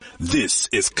This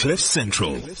is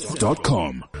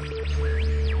CliffCentral.com.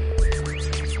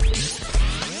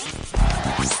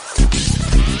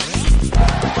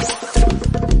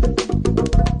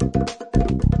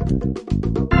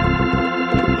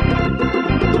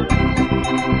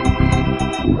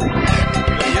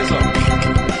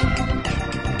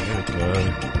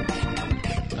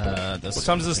 What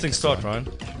time does this thing start, Ryan?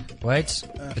 Wait,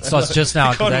 it starts just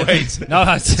now. Can't wait. No,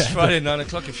 It's Friday at 9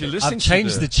 o'clock. If you're listening, I've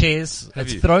changed the chairs.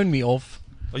 It's thrown me off.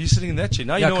 Are you sitting in that chair?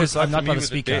 Now you Yeah, know what it's 'cause like I'm for not me by the with the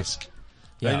speaker. desk.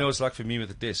 Now Yeah. you know what it's like for me with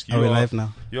the desk. Are we live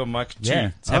now? You're mic 2.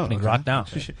 Yeah, it's happening right now.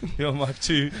 You're mic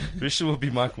 2. Risha will be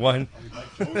mic 1.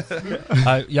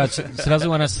 Yeah, so does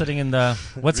everyone is sitting in the...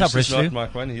 What's up, Risha's Rishu? not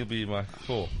mic 1. He'll be mic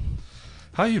 4.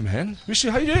 How are you, man?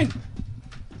 Risha, how you doing?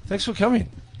 Thanks for coming.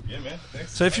 Yeah, man.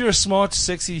 Thanks. So if you're a smart,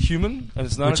 sexy human and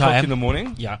it's 9 Which I o'clock am. in the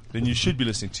morning, Yeah. then you should be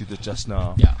listening to the Just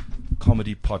Now Yeah.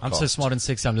 comedy podcast. I'm so smart and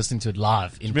sexy, I'm listening to it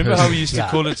live. Remember how we used to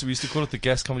call it? We used to call it the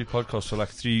Gas Comedy Podcast for like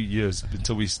 3 years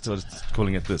until we started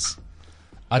calling it this.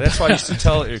 That's why I used to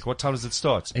tell Eric, what time does it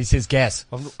start? He says gas.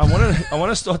 I want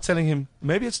to start telling him,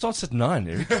 maybe it starts at 9,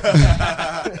 Eric.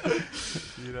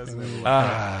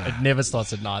 It never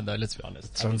starts at 9 though, let's be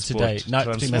honest. I mean, today.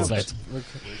 No, 2 minutes late.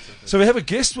 So we have a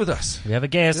guest with us. We have a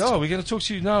guest. Yeah, we're going to talk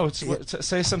to you now.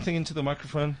 Say something into the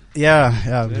microphone.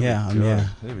 I'm There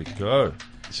we go.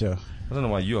 Sure. I don't know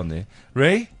why you're on there.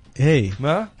 Ray? Hey.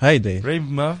 Ma? Hi there. Ray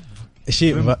Ma?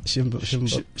 Shivamba.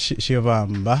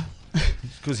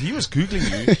 Because he was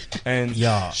Googling you, and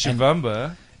Yeah,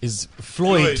 Shivamba Is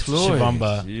Floyd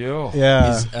Shivamba.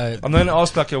 Yeah. Is, I'm going to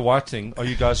ask like a white thing. Are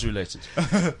you guys related?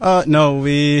 No,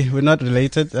 we're not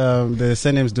related. The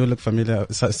surnames do look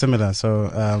similar.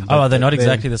 So. are they not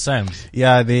exactly the same?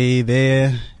 Yeah,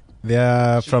 they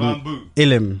are from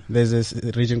Elim. There's this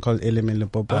region called Elim in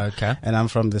Limpopo. Okay. And I'm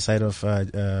from the side of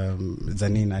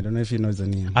Zanin. I don't know if you know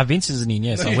Zanin. I've been to Zanin,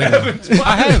 yes. I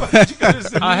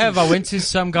have. I went to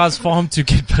some guy's farm to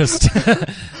get pissed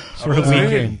for a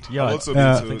weekend. Yeah. I've also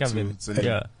I been think to I've been. Zanin.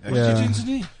 Yeah. What did you do in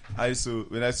Sydney?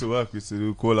 When I used to work, we used to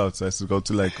do call outs. I used to go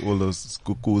to like all those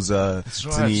Kukuza, right.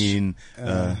 Zanin,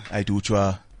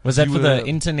 Aiduchwa. Was that You for were- the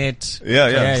internet?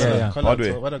 Yeah. Call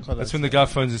Hardware. out, what do I call That's it? when the guy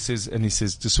phones and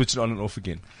says to switch it on and off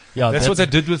again. Yeah, That's what they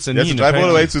did with You have to Zanin. drive all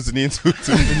the way apparently. to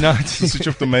Zanin to switch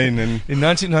off the main. And In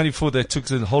 1994, they took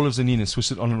the whole of Zanin and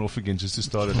switched it on and off again just to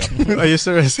start it up. Are you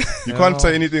serious? you can't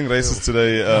say anything racist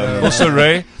today. Also,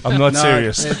 Ray, I'm not No,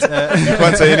 serious. it's, You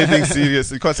can't say anything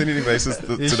serious. You can't say anything racist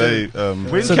today.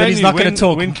 When So can then he's you- not gonna when-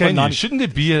 talk When for can you? none. Shouldn't there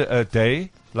be a day?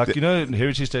 Like, you know,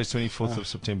 Heritage Day is 24th of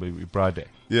September, Bride Day.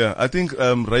 Yeah, I think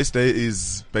race day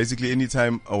is basically any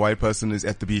time a white person is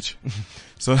at the beach.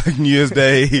 So like New Year's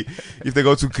Day, if they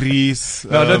go to Greece.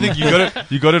 No, I don't think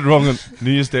you got it wrong on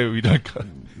New Year's Day. We don't go.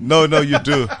 No, you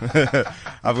do.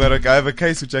 I have a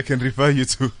case which I can refer you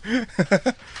to.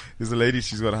 There's a lady,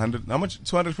 she's got 100, how much?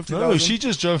 250,000? No, she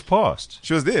just drove past.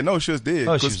 She was there. No, she was there.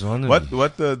 Oh, she 'Cause was on it. What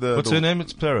What's the her name?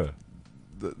 It's Plero.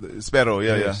 The Sparrow,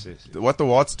 Yes, yes. What the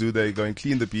Watts do, they go and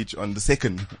clean the beach on the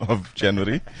 2nd of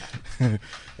January.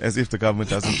 As if the government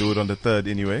doesn't do it on the 3rd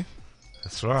anyway.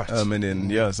 That's right. And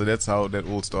then, so that's how that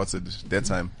all started that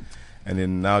time. And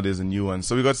then now there's a new one.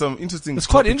 So we got some interesting. It's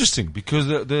quite topics. interesting because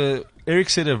the Eric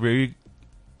said a very.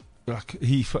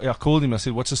 I called him. I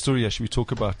said, "What's the story? Should we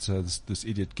talk about this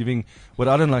idiot?" What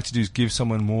I don't like to do is give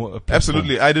someone more. A platform.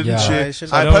 Absolutely. I didn't Yeah. share.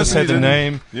 I don't say the didn't-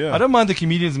 name. Yeah. I don't mind the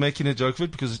comedians making a joke of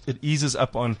it because it eases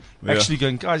up on Yeah. actually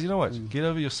going, guys. You know what? Get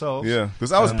over yourselves. Yeah.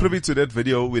 Because I was privy to that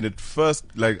video when it first,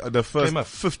 the first Came up.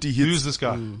 50 hits. Who's this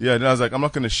guy? Yeah, then I was like, I'm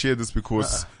not going to share this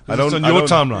because I It's don't. on I your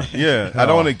don't- timeline. Yeah, I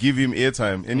don't want to give him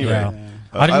airtime anyway. Yeah.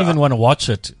 I didn't even want to watch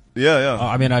it. Yeah.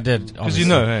 I mean, I did. Because you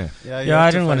know, hey. Yeah, I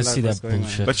didn't want to see that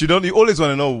bullshit. But you always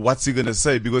want to know what's he going to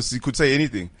say because he could say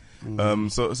anything.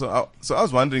 So I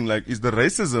was wondering, like, is the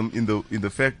racism in the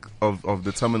fact of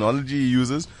the terminology he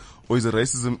uses, or is the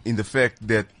racism in the fact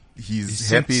that he's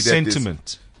happy that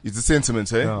sentiment. it's the sentiment,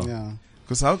 hey? Yeah. Yeah.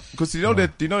 Because you know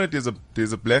that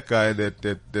there's a black guy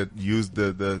that used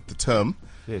the term.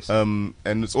 Yes. And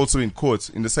it's also in court,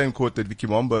 in the same court that Vicky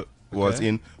Mwamba was Okay.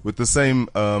 in, with the same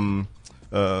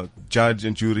judge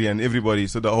and jury and everybody.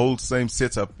 So the whole same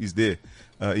setup is there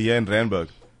here in Randburg,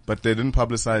 but they didn't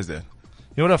publicize that.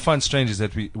 You know what I find strange is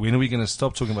that when are we going to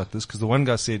stop talking about this? Because the one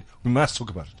guy said we must talk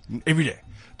about it every day.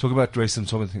 Talk about racism,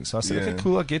 talk about things. So I said, Yeah. okay,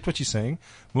 cool, I get what you're saying.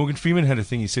 Morgan Freeman had a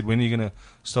thing. He said, when are you going to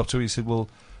stop talking? He said, well,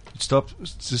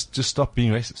 just stop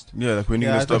being racist. Yeah, like when you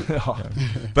Yeah, gonna stop.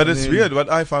 But it's weird. What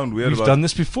I found weird We've about done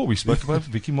this before. We spoke about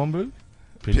Vicky Mombo,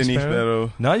 Penny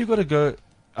Sparrow. Now you've got to go.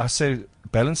 I say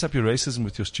balance up your racism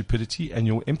with your stupidity and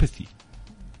your empathy.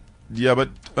 Yeah, but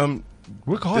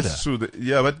Work harder. That's true.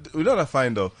 Yeah, but you know what I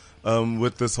find though,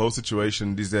 with this whole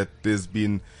situation is that there's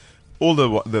been all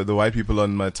the white people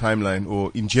on my timeline,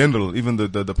 or in general, even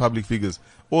the public figures,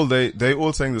 they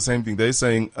all saying the same thing. They're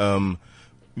saying,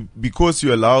 because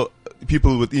you allow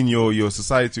people within your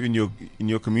society, in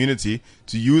your community,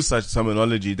 to use such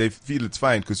terminology, they feel it's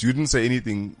fine because you didn't say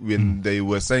anything when they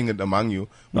were saying it among you.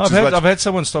 No, I've had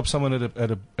someone stop someone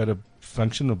at a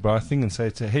function or bar thing and say,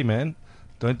 "Hey man,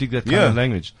 don't dig that kind of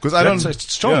language." Because I don't.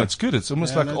 It's strong. Yeah. It's good. It's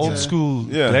almost like old school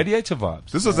gladiator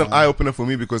vibes. This was an eye opener for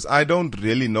me because I don't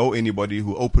really know anybody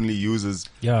who openly uses.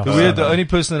 Yeah. The only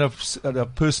person that I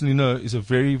personally know is a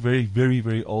very, very, very,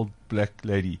 very old black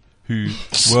lady who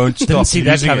won't stop Didn't see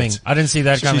that using coming. it. I didn't see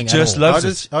that coming. She just at all. loves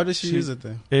it. How does she use it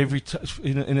then? Every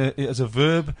as a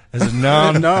verb, as a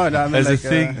noun, No, I mean as a like,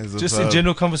 thing, as a just verb. in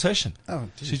general conversation. Oh,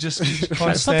 She just can't It's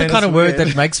not stand the kind it. of word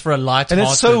that makes for a light. And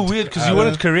it's so weird because you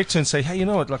want to correct her and say, "Hey, you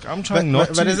know what? Like I'm trying not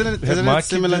to." But isn't have it my kid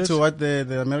similar do to it. what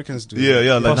the Americans do?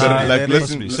 Yeah, like Possibly. like They-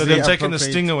 listen. So they they're taking the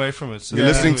appropriate- sting away from it. So You're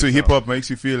listening to Yeah. hip hop makes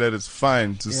you feel that it's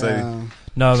fine to say. Yeah.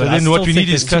 No, So but I then what still we think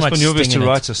need is there's too much Casper Nyovest sting to in it.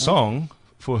 write a song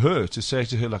for her to say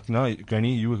to her, like, "No,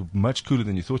 Granny, you were much cooler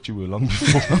than you thought you were long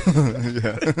before."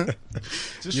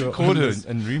 Just You're record her honest.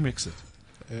 and remix it.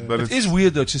 But It is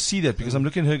weird though to see that because I'm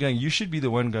looking at her going, "You should be the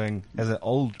one going as an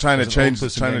old Trying to as an old change-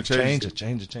 person trying going, to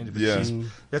change change it." But Yeah.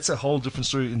 that's a whole different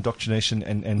story. Indoctrination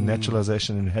and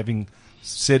naturalization, and having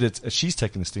said it, she's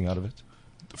taken the sting out of it.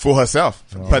 for herself,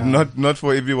 but not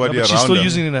for everybody No, but around she's still her.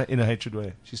 using it in a hatred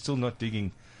way. She's still not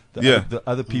digging the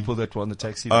other people that were on the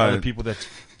taxi, the Ah, other people that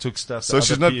took stuff. So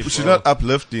she's not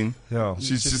uplifting. Yeah.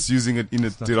 She's just using it in a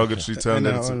not derogatory term. In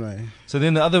that our it's- own way. So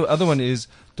then the other one is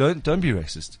don't be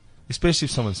racist, especially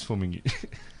if someone's filming you.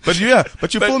 But you're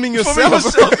filming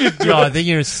yourself. Yeah, then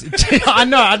you're. I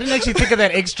know. I didn't actually think of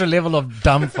that extra level of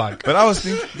dumb fuck. But I was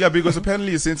thinking, because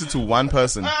apparently you sent it to one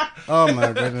person. Oh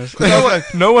my goodness.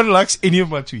 No one likes any of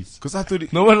my tweets. Because I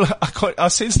thought, No one. I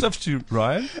send stuff to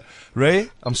Ryan. Ray,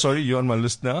 I'm sorry, you're on my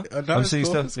list now. No, I'm it's saying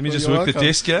cool, stuff. it's Let me cool, just you're work the welcome.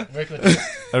 desk here.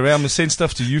 Ray, I'm gonna send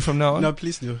stuff to you from now on. No,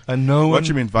 please do. And no one. what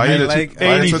you mean? Via like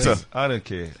via anything. Twitter. I don't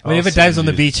care. Whenever I'll Dave's send on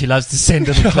the you. beach, he loves to send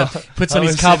a clip. Puts on I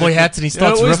his always cowboy send it- hat and he You know what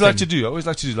starts I always ripping. like to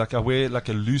do. Like I wear like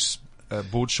a loose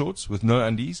board shorts with no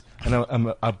undies,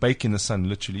 and I bake in the sun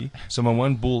literally. So my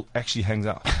one ball actually hangs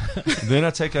out. Then I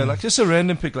take a just a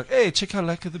random pic, like, "Hey, check how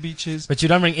lekker the beach is." But you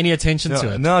don't bring any attention to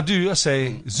Yeah, it. no, I do. I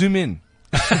say, zoom in.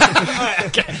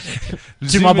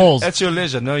 Zoom my in balls. at your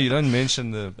leisure. No, you don't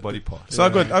mention the body part. So I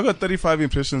got 35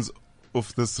 impressions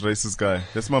of this racist guy.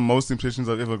 That's my most impressions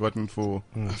I've ever gotten for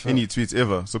any tweets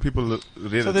ever. So people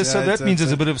read So, it. so Yeah, that it's means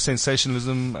there's a bit of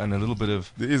sensationalism and a little bit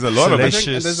of There is a lot of I it. Salacious.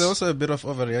 think there's also a bit of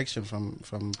overreaction from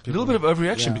people. a little bit of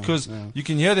overreaction Yeah, because yeah. you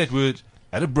can hear that word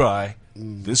at a braai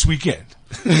this weekend.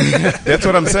 That's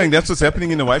what I'm saying. That's what's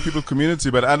happening in the white people community.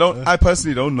 But I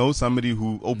personally don't know somebody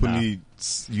who openly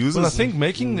uses. Well, I think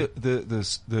making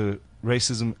the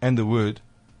racism and the word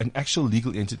an actual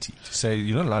legal entity to say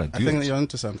you're not allowed to I do think it. you're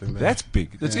onto something there. That's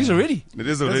big. It is Yeah. already. it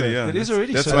is already. it? Yeah, It is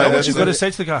already. That's So why now what that's you've got to why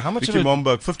say to the guy, how much Vicky of it?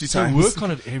 Momberg 50 So times. work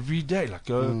on it every day. Like,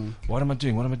 go, what am I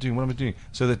doing? What am I doing? What am I doing?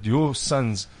 So that your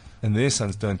sons and their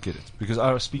sons don't get it. Because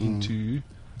I was speaking to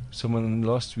someone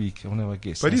last week. I don't know, I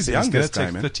guess. But I he's said young, It's going this to guy,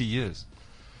 take man. 30 years.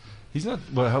 He's not.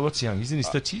 Well, what's young? He's in his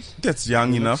 30s. That's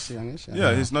young He enough. looks youngish,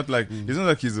 Yeah, he's not like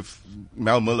he's a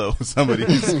Mal Muller or somebody.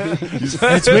 It's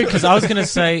weird because I was going to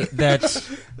say that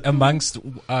amongst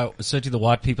certainly the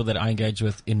white people that I engage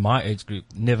with in my age group,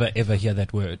 never ever hear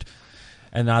that word.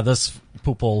 And now this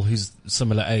poopall who's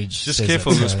similar age. Just says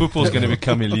careful, it, because so- football is going to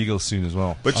become illegal soon as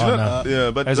well. But you Oh, know,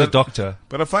 yeah, but As a doctor,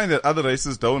 But I find that other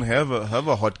races don't have a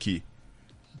hotkey.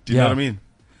 Do you know Yeah. what I mean?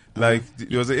 Like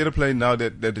there was an airplane now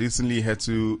that recently had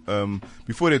to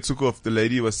before they took off, the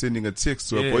lady was sending a text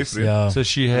to her Yes. boyfriend, Yeah. so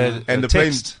she had and a the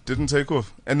plane text. didn't take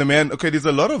off. And the man, okay, there's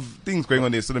a lot of things going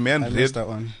on there. So the man I read, missed that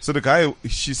one. so the guy,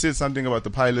 she said something about the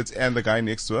pilot and the guy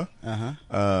next to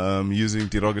her, using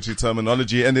derogatory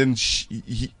terminology, and then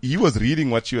he was reading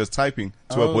what she was typing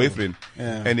to her Oh, boyfriend,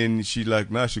 yeah. and then she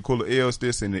she called the air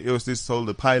hostess, and the air hostess told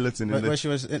the pilots, and then Where she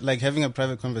was like having a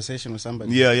private conversation with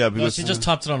somebody. yeah, No, because she just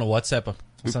typed it on a WhatsApp or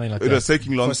something like it was that.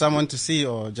 taking long For someone to see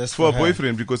or just for a her?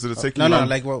 boyfriend because it was taking No, long. no,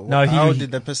 like No, how he-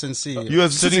 did the person see? He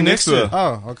was sitting next to her.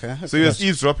 Oh, okay. So he was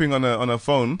eavesdropping on a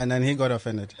phone, And then he got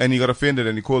offended. and he got offended,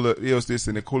 and he called the air hostess,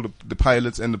 and they called the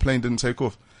pilots, and the plane didn't take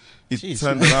off. It Jeez.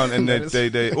 turned around, and That is- they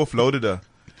offloaded her.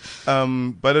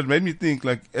 But it made me think,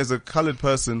 like, as a colored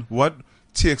person, what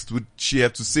text would she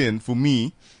have to send for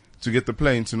me to get the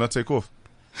plane to not take off?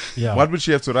 Yeah. What would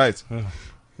she have to write?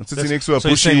 I'm sitting next to a So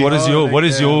you're bushy. saying, what is your what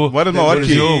is my what is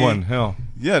hotkey? your one? Hell.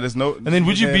 Yeah, there's no. And then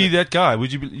would you be that guy?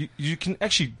 Would you be? You can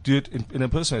actually do it in a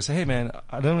personal way. Say, hey man,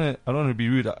 I don't want to be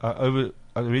rude.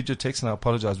 I read your text and I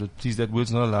apologize, but please, that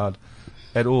word's not allowed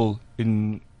at all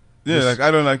in. Yeah, this. like I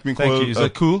don't like being Thank called you. Is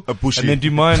that cool? a bushy. And then do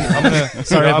you mind? I'm gonna.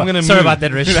 Sorry move. about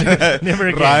that, Rich. Never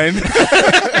again. Ryan.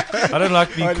 I don't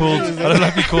like being called. I don't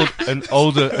like being called an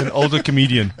older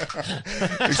comedian.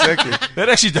 Exactly. That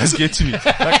actually does get to me.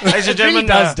 Like, ladies and gentlemen,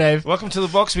 does, Dave. welcome to the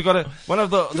box. We got one of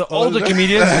the older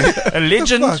comedians, a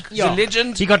legend. He's a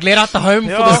legend. He got let out the home for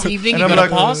this evening. And He I'm got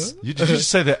like, a pass. Did you just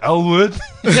say the L word?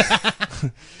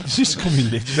 You just call me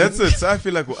legend. That's it. So I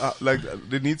feel like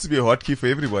there needs to be a hotkey for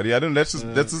everybody. I don't. That's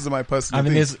just my personal. I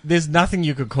mean, thing. there's nothing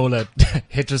you could call a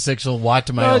heterosexual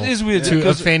white male No, it is weird to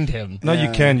because- offend him. No, you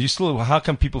can. You still. How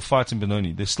come people fight in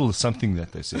Benoni? There's still something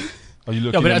that they say. Are you Yeah,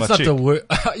 looking but at that's my not chick? the word.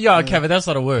 Yeah, okay, but that's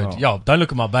not a word. Oh. Yo, don't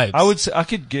look at my babes. I would say I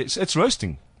could get. It's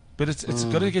roasting, but it's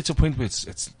got to get to a point where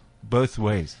it's both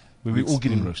ways. Where we all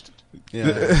getting roasted. Yeah.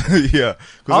 Yeah.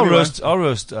 'Cause I'll anyway-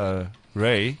 roast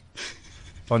Ray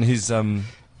on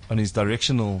his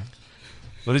directional.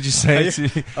 What did you say?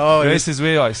 Oh, Ray yeah. says,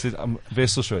 where are you? I said, I'm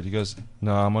Vessels Road. He goes,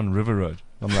 no, I'm on River Road.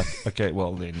 I'm like, okay,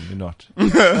 well then you're not.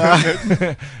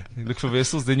 You look for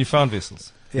Vessels, then you found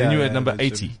Vessels. Then Yeah, you were at yeah, number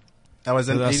eventually. 80. I was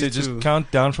in And I 82. said, just count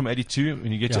down from 82.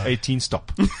 When you get Yeah. to 18,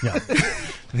 stop. Yeah.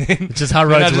 Then, Which is how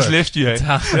then I roads just work. left you. Eh? It's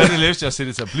how- Then I left you. I said,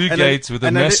 it's a blue And gate with a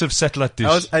and I did- massive satellite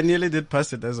dish. I nearly did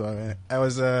pass it as well. I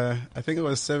was, I think it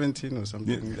was 17 or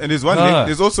something. And there's one. Ah.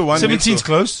 There's also one. 17's next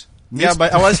door. close. Yeah,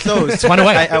 but I was close. It's one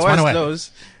away. I It's one was away.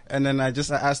 close. And then I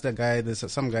asked the guy, there's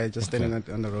some guy just standing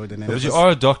on the road. And I But was you just, are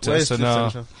a doctor, "Where's so Cliff now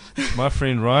Central?" my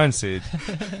friend Ryan said,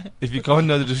 if you can't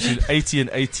know the difference between 80 and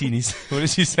 18, he's, what did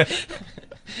he say?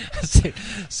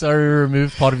 Sorry,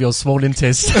 remove part of your small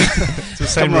intestine. It's the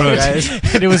same Come on, road. guys.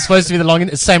 And it was supposed to be the long.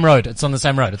 Same road. It's on the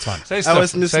same road. It's fine. Say I stuff.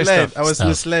 was say misled. stuff. I was Stuff.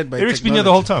 misled by Eric's been here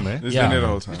the whole technology. time, eh? It's Yeah. been there the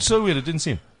whole time. It's so weird. It didn't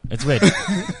seem. It's weird.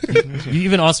 You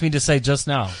even asked me to say just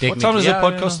now. What time does the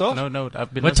podcast start? No,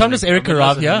 I've been What time does listening. Eric I've been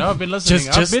arrive listening. here? No, I've been listening.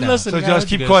 Just I've been now. listening. So guys,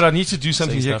 keep quiet. I need to do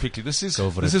something Say here stuff. quickly. This Go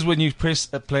for is it. when you press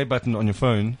a play button on your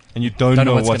phone and you don't Don't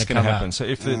know know what's what's gonna going to come happen. out.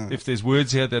 So if there's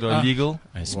words here that are illegal,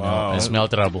 I smell, Wow. I smell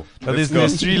trouble. now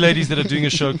there's three ladies that are doing a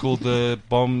show called the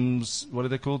Bombs. What are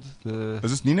they called? Is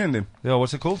this Nina and them? Yeah,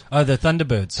 what's it called? Oh, the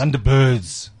Thunderbirds.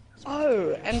 Thunderbirds.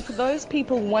 Oh, and for those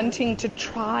people wanting to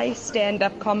try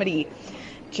stand-up comedy,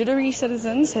 Jittery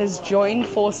Citizens has joined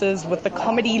forces with the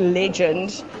comedy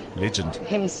legend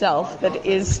himself, that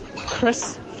is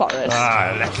Chris Forrest.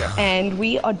 And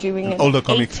we are doing an older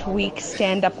comic. 8-week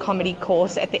stand-up comedy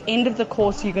course. At the end of the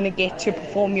course, you're going to get to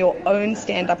perform your own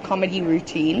stand-up comedy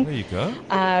routine. There you go.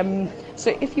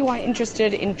 So if you are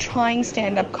interested in trying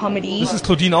stand-up comedy, This is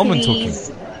Claudine Allman please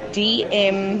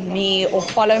DM me or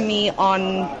follow me on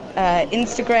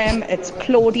Instagram. It's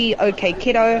Claudie OK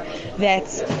Kiddo.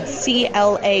 That's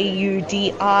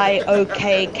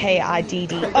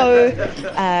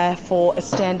CLAUDIOKKIDDO for a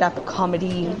stand-up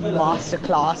comedy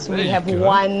masterclass. There We you have go.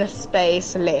 one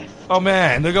space left. Oh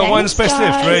man, they got one Thanks, space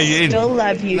left. guys. Ray, you in? Still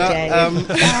love you, No, Dave.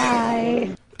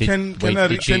 Bye. Can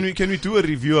we do a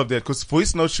review of that? Because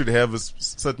voice notes should have a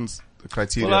certain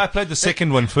criteria. Well, I played the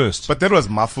second one first. But that was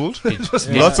muffled. It was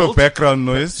Lots muffled. of background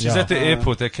noise. She's at the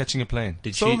airport. They're catching a plane.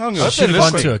 Did So she? hang I on. Should have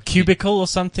Listen. gone to a cubicle or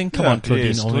something. Come Yeah. on, Claudine.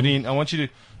 Yes, Allman. Claudine, I want you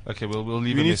to. Okay, we'll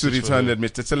leave We a need to message for return her. that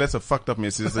message. That's a fucked up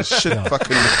message. It's a shit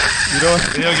fucking. You know.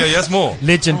 There you go. Yes, more.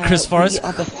 Legend Chris We Forrest.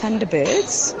 are the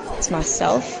Thunderbirds. It's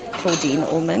myself, Claudine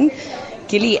Allman,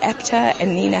 Gilly Apter,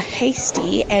 and Nina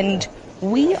Hasty, and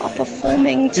we are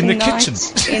performing In the tonight kitchen.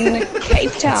 in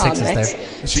Cape Town. Sexist,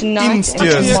 That's She tonight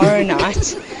insteers. and tomorrow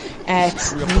night at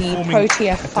the performing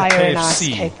Protea at the Fire and Ice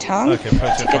KFC. Cape Town. Okay,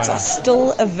 Protea Tickets Fire are and Ice.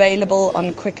 still available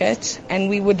on Quicket, and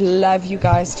we would love you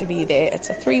guys to be there. It's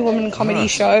a 3-woman comedy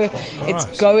show. It's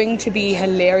going to be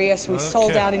hilarious. We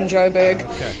sold Okay. out in Joburg,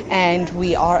 and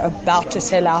we are about to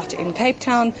sell out in Cape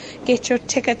Town. Get your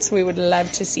tickets. We would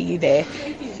love to see you there.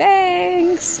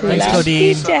 Thanks. Thanks, Love Claudine.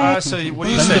 you, So, Dad. so what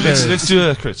do you say? Let's do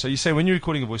a crit. So you say when you're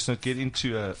recording a voice note, get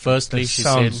into a Firstly, a she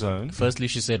sound said. zone. Firstly,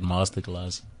 she said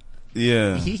masterclass,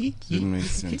 Yeah. Didn't make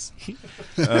sense.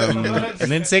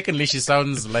 and then secondly, she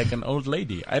sounds like an old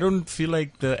lady. I don't feel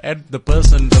like the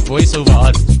voiceover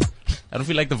artist. I don't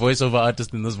feel like the voiceover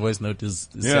artist in this voice note is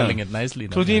Yeah. selling it nicely.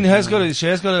 enough. Claudine has got a. She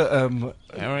has got a.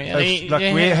 Like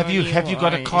where have you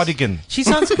got a cardigan She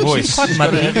sounds voice? she's quite She's got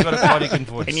a- motherly. have you got a cardigan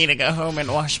voice? to go home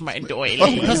and wash my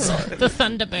doilies. The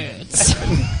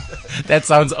Thunderbirds. That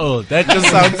sounds old. That just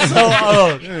sounds so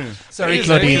old. Sorry, It is,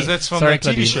 Claudine. because that's from Sorry, that TV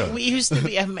Claudine. show. We used to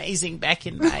be amazing back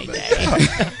in my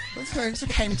day.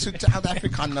 Came to South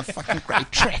Africa on a fucking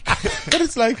great trek. But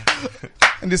it's like,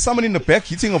 and there's someone in the back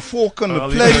hitting a fork on the I'll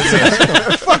plate. leave it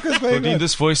What the fuck is going Claudine, on?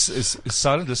 this voice is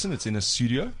silent. Listen, it's in a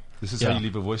studio. This is how Yeah. you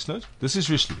leave a voice note. This is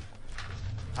Rishley.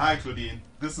 Hi, Claudine.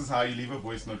 This is how you leave a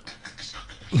voice note.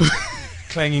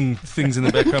 Clanging things in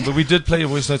the background, but we did play your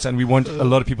voice notes, and we want a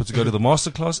lot of people to go to the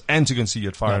masterclass and to go and see you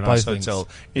at Fire Yeah, and Ice both things. Hotel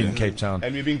in Cape Town.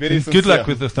 And we're being very And sincere. good luck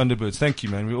with the Thunderbirds. Thank you,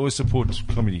 man. We always support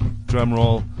comedy. Drum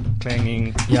roll,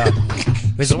 clanging. Yeah.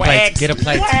 Where's a plate? Get a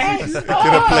plate. Get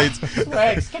a plate.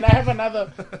 Wax, can I have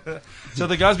another? So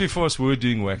the guys before us were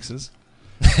doing waxes,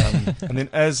 and then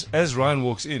as Ryan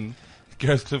walks in,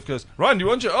 Gareth Cliff goes, "Ryan, do you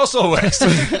want your also waxed?"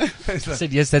 I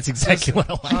said, yes, that's exactly what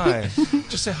I want. Hi,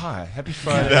 just say hi. Happy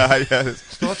Friday. Yeah.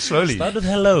 Start slowly. Start with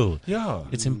hello. Yeah,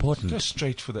 It's important. go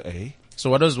straight for the A.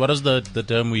 So what was the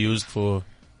term we used for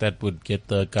that would get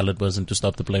the colored person to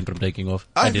stop the plane from taking off?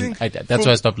 I didn't. think That's for-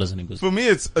 why I stopped listening. For me,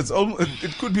 it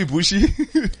could be bushy.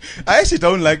 I actually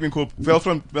don't like being called. When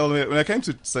I came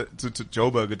to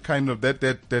Joburg, it kind of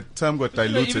that term got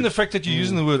diluted. Even the fact that you're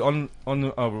using the word on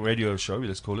our radio show,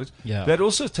 let's call it, Yeah. that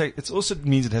also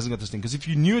means it hasn't got this thing. Because if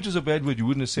you knew it was a bad word, you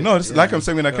wouldn't have said No, it. it's like I'm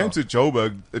saying, when I came to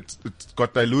Joburg, it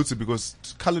got diluted because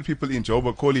colored people in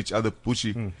Joburg call each other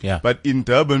bushy. Yeah. But in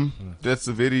Durban, that's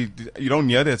you don't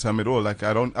hear that term at all. Like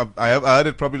I heard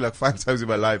it probably like 5 times in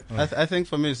my life. I think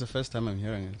for me, it's the first time I'm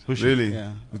hearing it. Bushy. Really?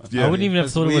 Yeah. I wouldn't even have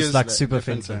Because thought it we was use like like super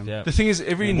different offensive. term. Yeah. The thing is,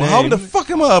 every Well, how name. the fuck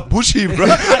am I a bushy, bro?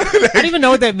 I don't even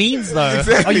know what that means, though.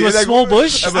 Exactly. Are you a Like, small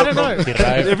bush? I'm I don't know.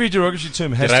 Derived, Every derogatory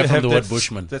term has to derived have from the word that-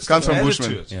 bushman. That's Comes from added bushman.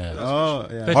 to it. Yeah. Oh,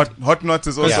 yeah. But- Hot nuts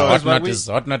is also. Yeah, hot why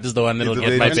nut is the one that'll It's get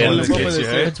the my very- parents. What case. was it?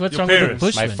 Yeah. It's what's Your wrong with parents. the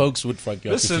bushman? My folks would fuck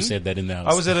you up if you Listen, said that in the house.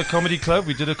 I was at a comedy club.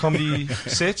 We did a comedy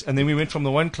set, and then we went from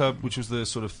the one club, which was the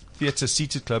sort of theatre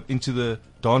seated club, into the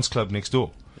dance club next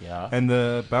door. Yeah. And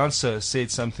the bouncer said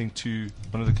something to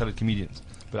one of the coloured comedians,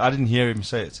 but I didn't hear him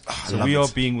say it. So love we are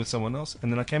it. being with someone else,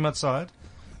 and then I came outside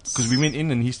because we went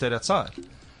in and he stayed outside,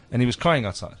 and he was crying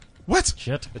outside. What?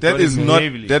 Shit. It That got is him not.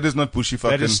 heavily. That is not bushy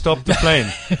fucking. That has stopped the plane.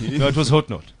 No, it was hot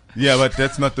not. Yeah, but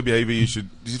that's not the behavior you should.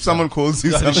 If someone calls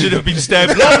you He something, should have been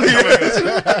stabbed.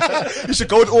 you should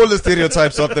go with all the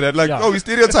stereotypes after that. Like, Yeah. oh, he's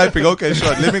stereotyping. Okay,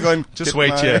 sure. Let me go and Just get wait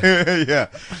my- here. Yeah,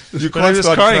 you But I can't was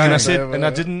start crying, and I crying. said, and I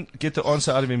didn't get the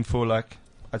answer out of him for like,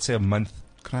 I'd say a month.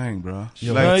 Crying, bro.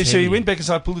 You're Like, No, right. so he heavy. went back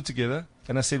inside, pulled it together,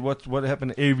 and I said, "What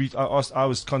happened?" I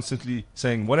was constantly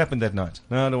saying, "What happened that night?"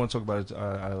 No, I don't want to talk about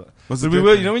it. Was But it we that were,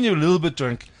 night? you know, when you're a little bit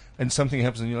drunk and something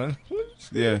happens, and you're like,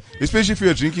 yeah, especially if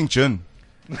you're drinking gin.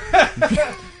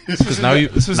 Because now you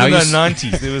 "This was now in you the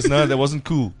 '90s. There was that wasn't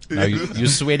cool." now you're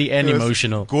sweaty and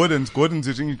emotional. Gordon's you're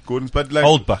drinking Gordon's, but like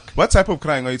Old buck. What type of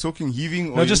crying are you talking?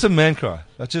 Heaving or No, just a man cry.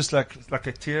 Just like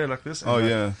a tear like this. Oh and,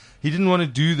 yeah, He didn't want to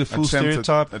do the full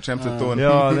stereotype. A attempted thorn.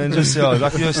 Yeah, and then just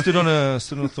like you stood on a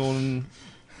thorn,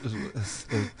 a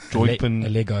joint A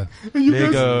pin, Lego.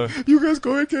 Lego. You guys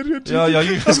go and get your Yeah,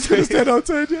 you I'm gonna stand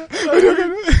outside. Yeah,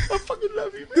 I fucking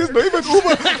love you. There's no even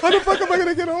Uber. How the fuck am I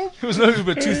gonna get home? It was no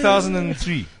Uber.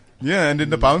 2003. Yeah, and then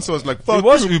the bouncer was like, "Fuck It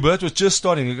was you." Uber. It was just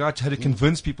starting. The guy had to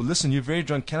convince people. Listen, you're very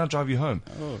drunk. Can I drive you home?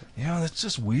 Oh. Yeah, that's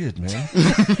just weird, man.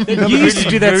 You used to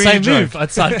do that very same drunk. move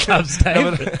outside clubs,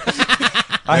 Dave.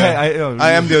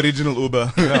 I am the original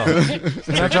Uber. Yeah.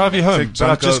 Can I drive you home? Take But I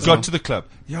drunk just girls got home. to the club.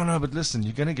 Yeah, no, but listen,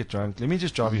 you're gonna get drunk. Let me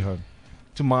just drive you home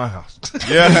to my house.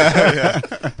 yeah.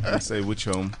 I say which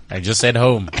home? I just said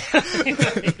home.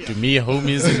 To me, home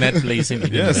is in that place in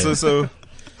Yeah. Eden.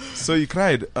 So you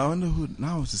cried. I wonder who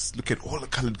now. Just look at all the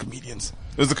colored comedians.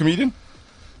 Was the comedian?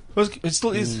 It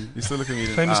still is. He's still a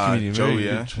comedian. Famous comedian. Joey. very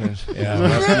Yeah. good.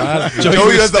 Yeah,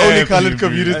 Joey is the only Stab colored you,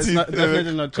 community. It's not,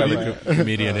 definitely not color.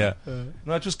 comedian. Yeah.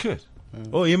 No, it was good.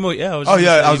 Oh, emo. Yeah. I was Oh gonna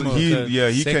yeah, say emo.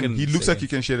 he can. Second- He looks like he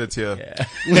second. can shed a tear. Yeah.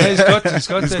 Yeah, he's got He's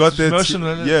that got that.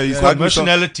 emotional. Yeah, he's got hugged me some-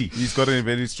 emotionality. He's got a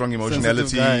very strong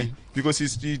emotionality guy. because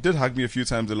he did hug me a few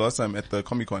times the last time at the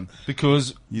Comic Con.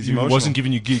 Because He's he emotional. wasn't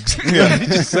giving you gigs. Yeah,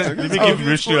 Let me give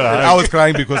Richard a I hug. was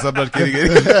crying because I'm not getting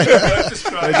it.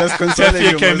 I just consoling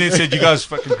Tafia you. came in and said, "You guys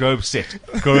fucking grow a set,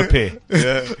 grow a pair."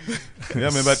 Yeah, yeah,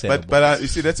 man. Sad But you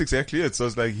see, that's exactly it. So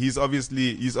it's like he's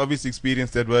obviously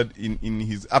experienced that word in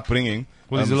his upbringing.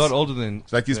 Well, he's a lot older than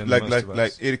Like he's than like most like of us.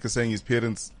 like Eric is saying, his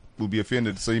parents will be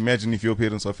offended. So imagine if your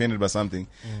parents are offended by something.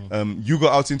 You go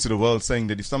out into the world saying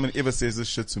that if someone ever says this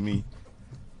shit to me,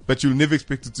 but you'll never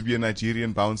expect it to be a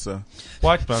Nigerian bouncer.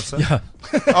 white bouncer. Yeah.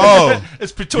 Oh,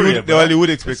 It's Pretoria. bro. well, you would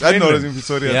expect. It's I know it was Finland. in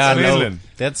Pretoria. Yeah, so- no, Finland.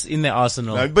 that's in the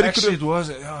arsenal. No, but it Actually, could've- it was.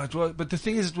 Yeah, it was. But the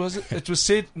thing is, it was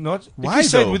said not. Why, if you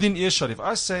say it though? within earshot, if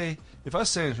I say,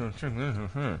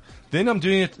 then I'm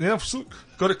doing it. Then I've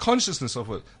got a consciousness of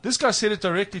it. This guy said it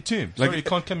directly to him. Like- Sorry, you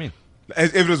can't come in.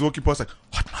 as everyone's walking past, like,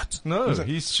 what? No,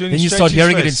 he's showing Then you straight start to his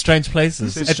hearing it in face. strange He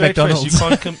places said at straight face,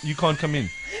 McDonald's. you can't come in.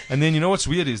 And then you know what's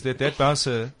weird is that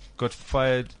bouncer got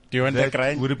fired. Do you want that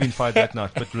crying? Would have been fired that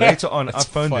night. But later on, I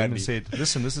phoned him funny. and said,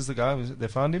 listen, this is the guy. They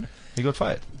found him. He got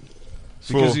fired.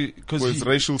 For his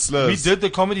racial slurs. We did the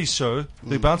comedy show.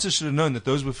 The bouncers should have known that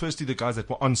those were firstly the guys that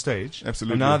were on stage.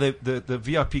 Absolutely. And now the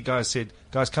VIP guys said,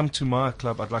 guys, come to my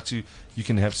club. I'd like to, you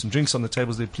can have some drinks on the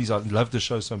tables there, please. I love the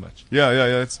show so much.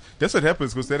 Yeah. That's what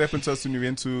happens, because that happened to us when we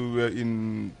went to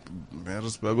in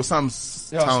Maritzburg or some It's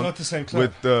town not the same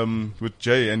club. with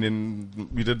Jay, and then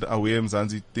we did our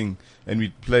Zanzi thing, and we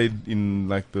played in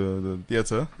like the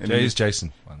theater. And Jay is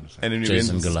Jason. and then we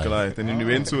Jason went to Goliath. and then we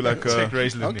went to like Check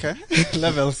Raistlin. Okay.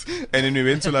 Levels. and then we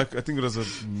went to like, I think it was a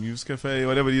news cafe,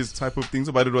 whatever it is, type of things,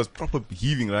 but it was proper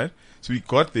heaving, right? So we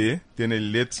got there, then they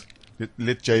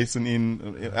let Jason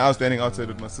in. I was standing outside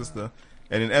with my sister,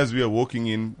 and then as we were walking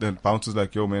in, the bouncer's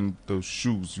like, yo man, those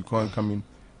shoes, you can't come in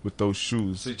with those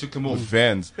shoes. So you took them off.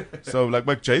 Vans. So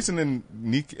like Jason and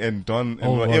Nick and Don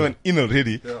and were wow. even in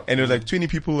already, and there was like 20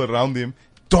 people around them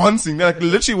dancing. They like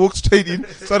literally walked straight in,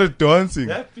 started dancing.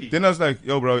 Happy. Then I was like,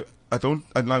 yo bro, I'm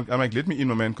like, let me in,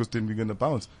 my man, because then we're gonna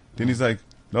bounce. Then he's like,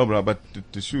 no bro, but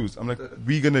the shoes. I'm like,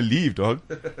 we're gonna leave, dog.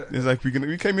 He's like, we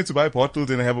came here to buy bottles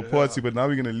and have a party, but now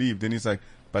we're gonna leave. Then he's like,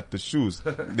 but the shoes.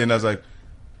 Then I was like,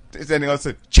 standing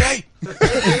outside, Jay,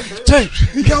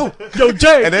 yo,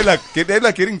 Jay. and they're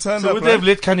like getting turned So up. would right? they have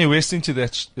let Kanye West into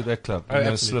that club? Oh, You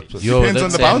know, absolutely. slippers? Yo, Depends on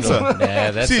that's the bouncer. handle.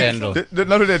 Yeah, that's See, handle.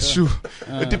 not that shoe.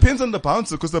 It depends on the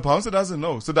bouncer, because the bouncer doesn't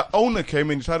know. So the owner came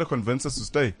and tried to convince us to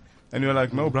stay, and we were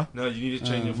like, no, bro, No, you need to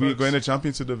change your we're folks. going to jump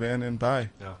into the van and buy.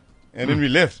 Yeah. And then we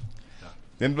left.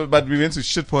 Then, but we went to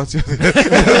shit party.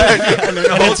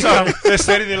 The whole time, they're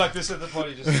standing there like this at the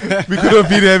party. Just, We could have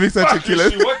been having such a killer.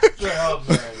 what the hell,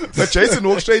 man? But Jason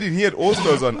walked straight in. He had all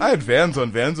stars on. I had Vans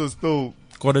on. Vans were still.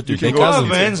 Quarter to You can their go Why are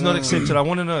cousins. Vans not accepted? I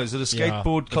want to know. Is it a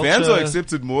skateboard culture? Vans are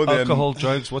accepted more than alcohol,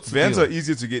 drugs. What's the Vans deal? are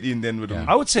easier to get in than with them.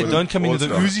 I would say don't come in with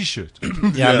the All-Star. Uzi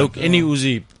shirt. Yeah, look, any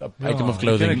Uzi item of you're gonna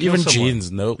clothing, kill even someone.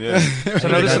 jeans, no. Yeah. So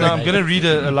now listen, I'm going to read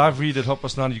a live read at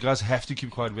 9:30. You guys have to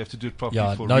keep quiet. We have to do it properly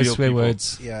Yeah, for no real swear people.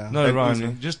 words. Yeah. No, And Ryan,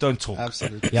 Uzi. just don't talk.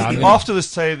 Absolutely. Yeah, I'm After this,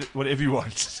 say whatever you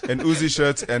want. And Uzi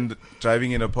shirts and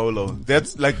driving in a polo.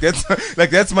 That's my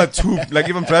two. Like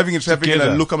if I'm driving in traffic and I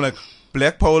Together. look, I'm like,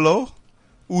 black polo,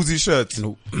 Uzi shirts.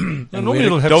 No. Normally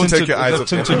it'll have Don't tinted, take your eyes it'll off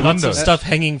have that. tinted Lots of windows. stuff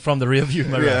hanging from the rearview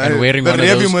mirror. Yeah, And wearing the one of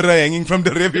rearview those- mirror hanging from the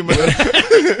rearview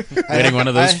mirror. Wearing one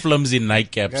of those flimsy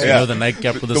nightcaps. You Yeah. know, the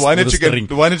nightcap with the, The one with that the you string.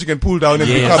 can, the one that you can pull down and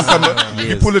Yes. you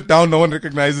Yes. pull it down, no one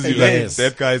recognizes you. Yes.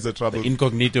 Like, that guy is a trouble.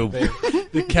 Incognito.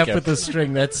 The cap with the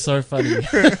string. That's so funny.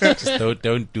 Just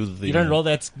don't do the thing. You don't roll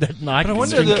that Nike But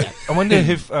string cap. I wonder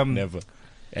if Never.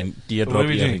 And What are teardrop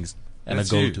we doing? earrings. And That's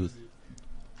a gold you. tooth.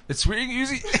 it's wearing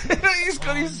Uzi. He's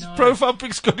got his profile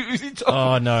pic's got Uzi top.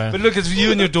 Oh, no. But look, it's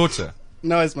you and your daughter.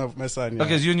 No, it's my son. Yeah.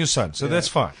 Okay, it's you and your son, so Yeah. that's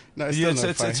fine. No, it's Yeah, still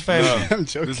not it's fine. family. I'm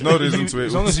joking. There's no reason to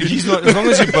As long as you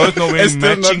both not It's wearing still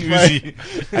not matching fine.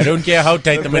 Uzi. I don't care how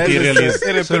tight the material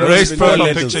is. So raised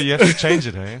profile picture, you have to change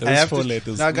it, eh? I Those have 4 to,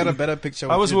 letters. now I got a better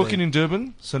picture. I was with you walking in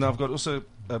Durban, so now I've got also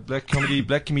a black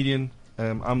comedian.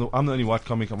 I'm the only white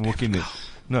comic. I'm walking there.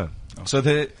 No, so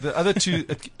the other two,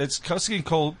 it's Kowski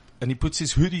Cole, and he puts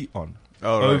his hoodie on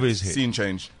over his head. Scene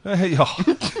change. Yeah.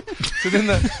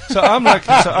 So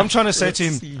I'm trying to say to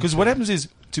him, because what happens is,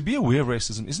 to be aware of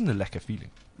racism isn't a lack of feeling.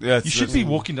 Yeah, You should be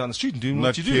walking down the street and doing not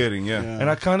what you do. caring. Yeah. And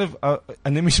I kind of,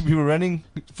 and then we were running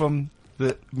from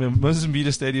the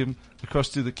Mozambique Stadium across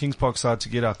to the Kings Park side to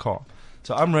get our car.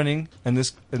 So I'm running, and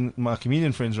my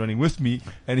comedian friend's running with me,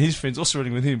 and his friend's also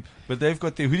running with him, but they've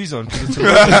got their hoodies on because it's a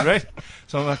weekend, right?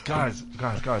 So I'm like, guys,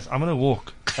 I'm gonna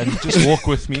walk, and just walk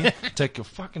with me, take your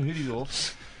fucking hoodies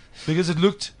off, because it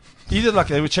looked either like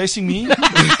they were chasing me,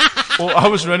 or I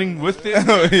was running with them.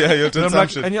 Yeah, you're And I'm, like,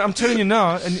 consumption. and I'm telling you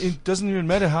now, and it doesn't even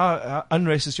matter how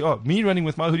unracist you are. Me running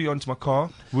with my hoodie onto my car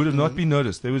would have not been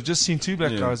noticed. They would have just seen two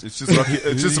black Yeah, guys. it's just Rocky.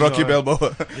 It's just Rocky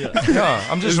Balboa. Yeah,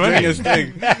 I'm just He's doing running. his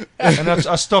thing. And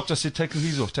I stopped. I said, "Take the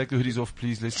hoodies off,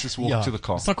 please. Let's just walk Yeah. to the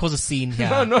car." Let's not cause a scene here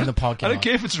No, in the parking I don't lot.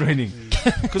 care if it's raining,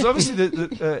 because obviously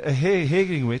a hair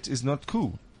getting wet is not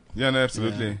cool. Yeah, no,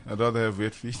 absolutely. I'd rather have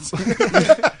wet feet.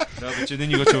 No, but then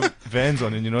you got your Vans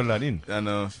on and you're not allowed in. I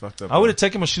know, fucked up. I would have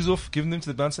taken my shoes off, given them to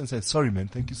the bouncer, and said, "Sorry, man,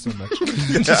 thank you so much."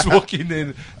 And just walk in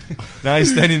there. Now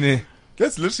he's standing there.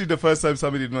 That's literally the first time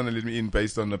somebody didn't want to let me in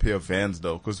based on a pair of Vans,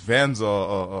 though, because Vans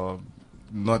are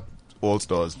not all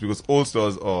stars. Because all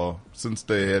stars are since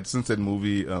that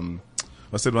movie.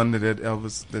 What's that one that had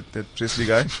Elvis? That Presley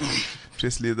guy,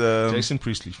 Presley Jason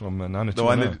Priestley from 90210. the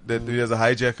one that he was a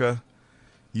hijacker.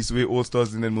 He used to wear all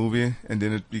stars in that movie, and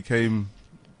then it became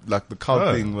like the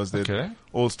cult thing was that okay.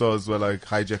 all stars were like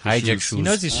hijack Hijack shoes. shoes. He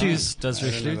knows his shoes, does I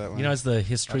didn't know Richard. that one. He knows the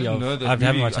history I of. didn't know that I haven't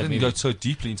movie. watched I that didn't movie. go so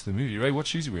deeply into the movie. Ray, what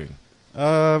shoes are you wearing?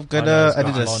 I've got I know, it's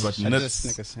Adidas. got Adidas knits.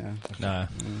 sneakers, yeah. No.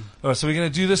 All right, so we're going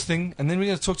to do this thing, and then we're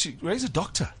going to talk to you. Ray's a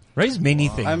doctor, Ray's many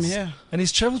things. I'm here. and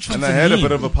he's travelled from And I had a Benin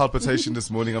bit of a palpitation this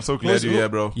morning. I'm so glad Who's- you're here,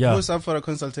 bro. Yeah. Who's up for a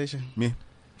consultation? Me.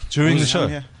 during the I'm show.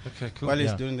 here. Okay, cool. While he's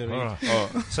Yeah. doing the read. All right.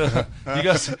 Oh, So you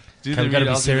guys do Okay, the we gotta read. be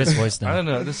I'll do serious the- voice now. I don't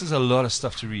know. This is a lot of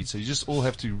stuff to read, so you just all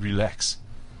have to relax.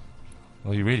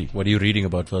 Are you ready? What are you reading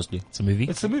about firstly? It's a movie.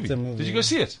 It's the movie. It's a movie, Did you yeah. go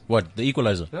see it? What? The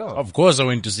Equalizer? Yeah. Of course I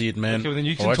went to see it, man. Okay, well then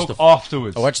you I can watched talk the-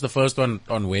 afterwards. I watched the first one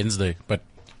on Wednesday, but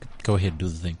go ahead, do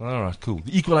the thing. All right, cool.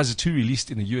 The Equalizer 2 released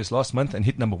in the US last month and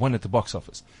hit number 1 at the box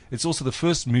office. It's also the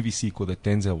first movie sequel that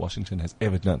Denzel Washington has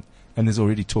ever done, and there's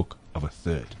already talk of a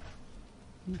third.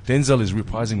 Denzel is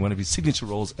reprising one of his signature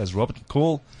roles as Robert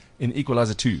McCall in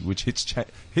Equalizer 2, which hits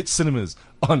cinemas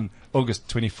on August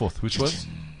 24th, which was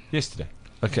yesterday.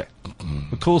 Okay.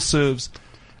 McCall serves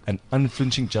an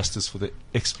unflinching justice for the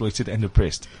exploited and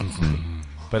oppressed.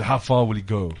 But how far will he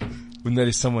go when there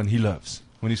is someone he loves?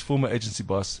 When his former agency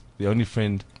boss, the only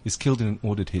friend, is killed in an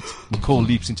ordered hit, McCall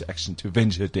leaps into action to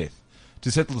avenge her death. To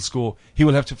settle the score, he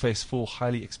will have to face 4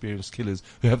 highly experienced killers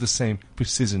who have the same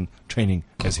precision training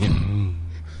as him.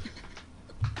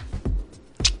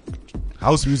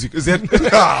 house music. Is that?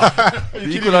 The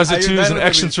Equalizer Are you 2 is an done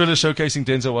action with thriller showcasing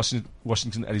Denzel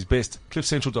Washington at his best.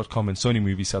 CliffCentral.com and Sony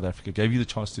Movies South Africa gave you the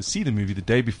chance to see the movie the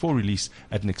day before release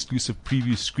at an exclusive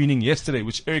preview screening yesterday,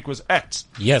 which Eric was at.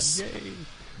 Yes.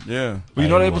 Yeah. Were you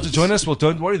I not able was. to join us? Well,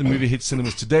 don't worry. The movie hits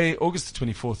cinemas today, August the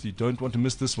 24th. You don't want to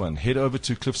miss this one. Head over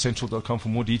to cliffcentral.com for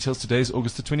more details. Today is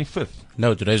August the 25th.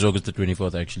 No, today's August the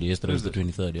 24th, actually. Yesterday was Is the it?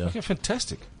 23rd, yeah. Okay,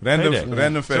 fantastic. Random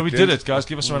Payday. fact. So we did it, guys.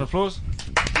 Give us a round of applause.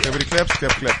 Everybody claps,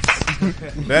 claps.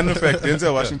 Random fact.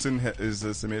 Denzel Washington is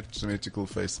a symmetrical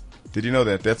face. Did you know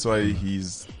that? That's why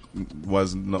he's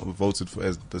was not voted for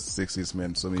as the sexiest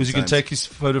man so many Because times. you can take his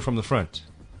photo from the front.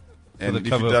 and the if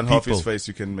cover you've done of half his People. face,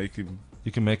 you can make him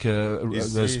You can make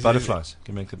Is- those is- butterflies. You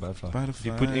can make the butterfly.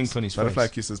 You put ink on his butterfly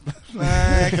face. kisses.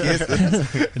 Butterfly kisses.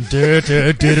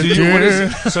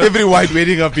 So, Every white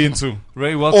wedding I've been to,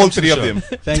 Ray, welcome all to three the of show.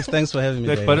 them. Thanks for having me.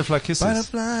 That Dave. butterfly kisses.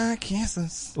 Butterfly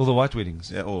kisses. All the white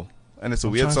weddings. Yeah, all. And it's a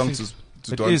I'm weird trying song to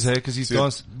to It dance. is, hey, because he's to-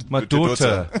 danced. My to your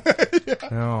daughter.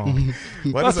 Oh.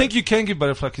 What I is think you can give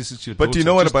butterfly kisses to your But daughter. do you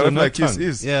know what a just don't butterfly know kiss tongue.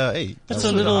 is? Yeah, hey. That's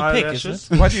With a little the pick, eyelashes.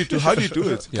 isn't it? What do you do? How do you do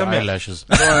it? Your Come here. eyelashes.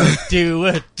 Do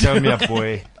it. Come here,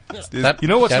 boy. That- You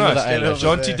know what's that with nice? the eyelashes.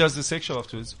 John T does the sexual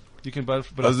afterwards. You can but I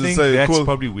I was just think saying, that's cool,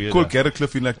 probably weird. Cool, get a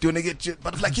cliff in like, do you want to get your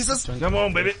butterfly kisses? Come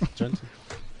on, baby. The guy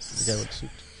with the suit.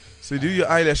 So you do your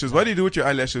eyelashes. What do you do with your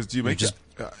eyelashes? Do you make just-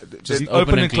 Just Just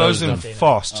open and close them them.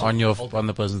 fast. On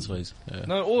the person's face. Yeah.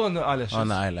 No, all on the eyelashes. On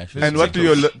the eyelashes. and what do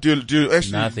you do you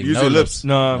actually Nothing. use No your lips?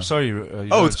 No, I'm sorry.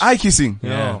 Oh, it's eye kissing.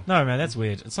 Yeah. No, man, that's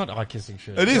weird. It's not eye kissing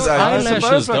shit. It is No, eye it's a Eyelashes,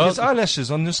 butterfly dog. kiss,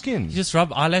 eyelashes on your skin. You just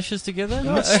rub eyelashes together?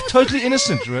 No, it's totally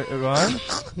innocent, Ryan.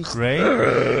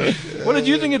 Ray. What did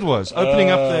you think it was? Opening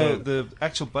up the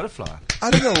actual butterfly. I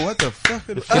don't know what the fuck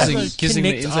it is. Kissing the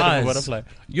Connect inside of eyes. a butterfly.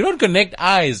 You don't connect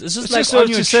eyes. It's just It's like just on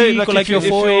to your say, cheek like or like if your you-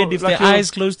 if you're- forehead. If like their you're-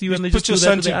 eyes close to you and they Put just your do that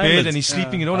son with to their bed eyelids. and he's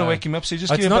sleeping. You don't want to wake him up, so you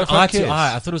just Oh, give it's him a not butterfly eye to kiss.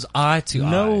 eye. I thought it was eye to eye.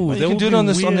 No, Well, that you can would do it be on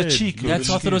the weird. cheek. That's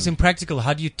why I thought it was impractical.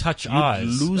 How do you touch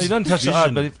eyes? No, you don't touch the eye,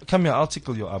 but come here, I'll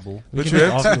tickle your eyeball. We But can you do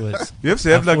it have- afterwards. You have to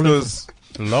have I'm like falling those.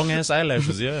 Long ass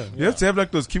eyelashes, yeah. You have to have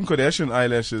like those Kim Kardashian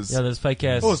eyelashes. Yeah, there's fake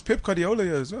ass. Oh, it's Pep Guardiola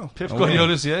here as well. Pep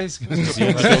Guardiola's, yeah. He's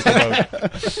gonna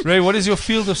Ray, what is your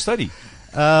field of study?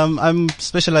 I'm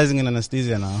specializing in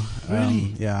anesthesia now.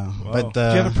 Really? Yeah. Wow. But Do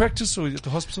you have a practice or at the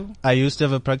hospital? I used to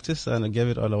have a practice and I gave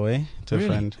it all away to Really? a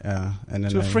friend. Yeah. And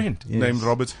then To a friend? yes. Named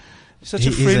Robert. Such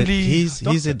a friendly.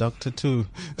 He's a doctor too.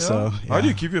 So How yeah. do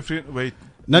you keep your friend? Wait.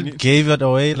 Not you- gave it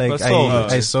away, like But sold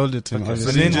I it. sold it to him. Okay, But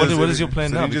obviously. then Syringes, what is your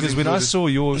plan now? syringes Because when I included. saw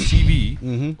your TV,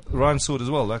 Mm-hmm. Ryan saw it as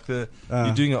well. Like you're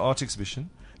doing an art exhibition.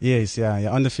 Yes,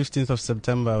 yeah. On the 15th of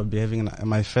September, I'll be having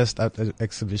my first art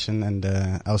exhibition, and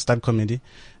I'll start comedy.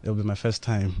 It'll be my first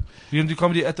time. You're going to do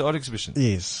comedy at the art exhibition.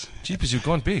 Yes. Jeepers, you've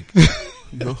gone big.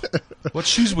 What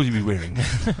shoes will you be wearing?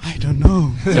 I don't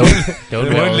know. Don't They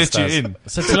wear won't all let stars. you in.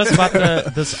 So tell us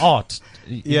about this art.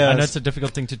 I Yes. know it's a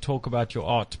difficult thing to talk about your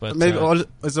art, but Maybe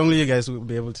it's only you guys will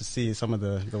be able to see some of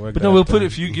the work. But that no, we'll I've put done.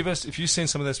 it, if you send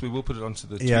some of this, we will put it onto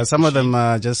the Yeah, tweet some of sheet. them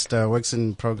are just works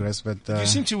in progress, but You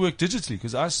seem to work digitally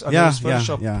because I yeah, noticed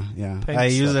Photoshop. yeah. paint I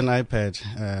use stuff. an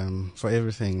iPad for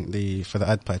everything. For the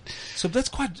art part. So that's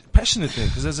quite passionate then,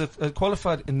 because as a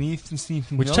qualified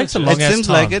Which takes a long It ass seems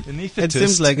time. like it. anesthetist, It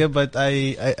seems like it, but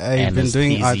I've been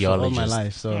doing art for all my Anesthesiologist.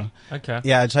 life. So Okay.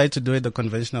 yeah, I try to do it the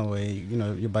conventional way. You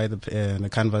know, you buy the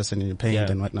canvas and you paint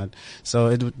Yeah. and whatnot. So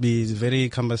it would be very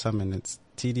cumbersome and it's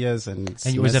tedious and it's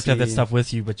And you always have to have that messy. stuff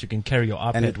with you, but you can carry your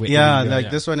iPad And with yeah, you.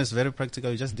 like this one is very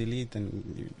practical. You just delete and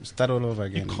you start all over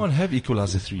You again. can't have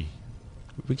equalizer 3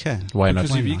 We can. Why not?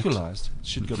 because you've not? equalized. It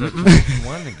should go back to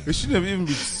 1 again. It shouldn't have even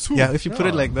been two. Yeah, if you put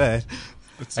it No. like that.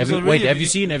 Wait, have you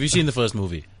seen the first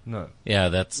movie? No. Yeah,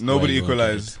 that's Nobody why you won't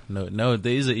get equalized. it. No,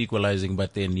 there is a equalizing,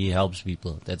 but then he helps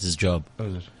people. That's his job. Oh,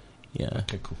 is it? Yeah.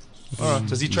 Okay, cool. All right.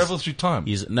 Does he travel through time?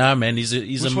 He's man. He's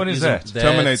Which a, one is he's that? A, that's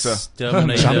Terminator.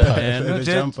 Terminator. and No, The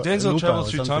jumper, Denzel Looper travels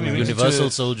or through something time. He like went that. Universal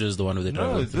into- Soldier is the one where they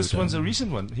travel No, through this time. one's a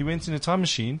recent one. He went in a time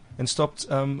machine and stopped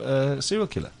a serial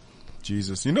killer.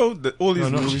 Jesus. You know that all these No,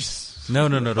 no. movies. No. Oh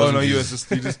no, those- you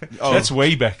just oh, That's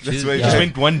way back. that's way yeah. Just back.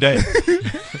 went one day.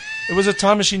 It was a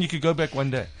time machine. You could go back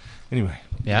one day. Anyway,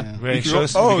 Yeah. Ray, You could show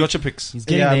us. go- you oh. got your picks. He's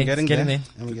getting Yeah, there. I'm getting He's getting there.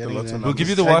 there. I'm getting lots there. of We'll give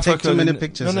you the I Wi-Fi take too code. many and-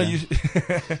 pictures, No, eh?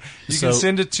 you So- can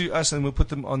send it to us and we'll put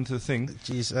them onto the thing.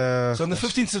 Jeez, So on the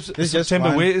 15th of It's just September,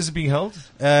 one. where is it being held?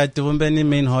 Tuvumbeni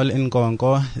main hall in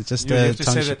Nkonko. It's just You a have to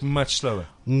say township. that much slower.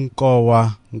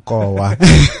 Nkowa.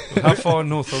 How far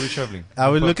north are we traveling?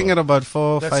 We're looking at about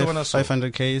That's the one I saw.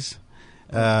 500 Ks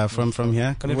from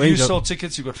here. And if Where you you go- sell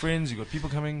tickets, you got friends, you got people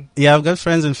coming. Yeah, I've got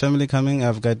friends and family coming.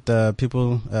 I've got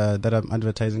people that I'm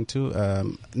advertising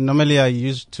to. Normally, I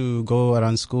used to go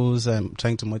around schools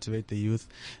trying to motivate the youth,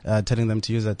 telling them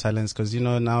to use their talents because, you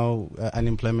know, now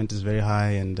unemployment is very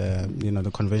high and, you know,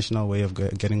 the conventional way of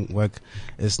getting work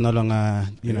is no longer,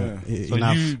 you know, So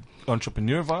enough. you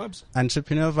entrepreneur vibes?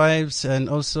 Entrepreneur vibes and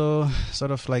also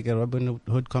sort of like a Robin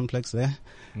Hood complex there.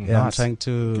 Yeah, I'm Nice. trying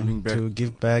Giving back. to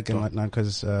give back and whatnot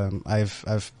because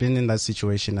I've been in that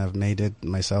situation. I've made it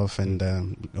myself, and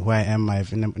where I am,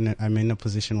 I'm in a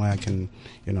position where I can,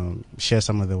 you know, share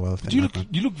some of the wealth. But and you look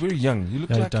whatnot. very young. You look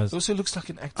Yeah, it like does. also looks like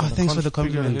an actor. Oh, I thanks for can't the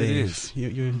figure out compliment, who it Dave.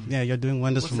 is. You're doing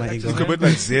wonders What's for the my actor's ego. Look a bit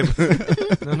like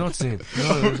Zeb. No, not Zeb.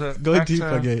 No, there's a Go actor.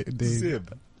 deeper, Dave. Zeb.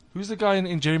 Who's the guy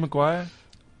in Jerry Maguire?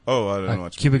 Oh, I don't know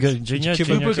much. Cuba Gooding Jr. Cuba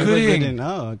Junior- Gooding.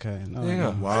 Oh, okay. No, There you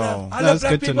go. no. Wow. I No, love it's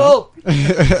black good to know.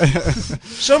 people.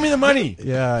 Show me the money.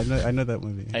 Yeah, I know that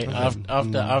movie. Hey,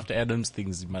 after Adam's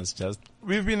things, you must just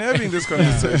We've been having this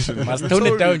conversation. must We tone it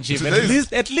told down, you. Chief.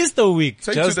 Today's- At least a week.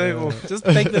 Take just, today off. Just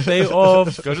take the day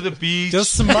off. Go to the beach.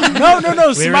 Just smile. No, Wear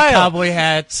a smile. cowboy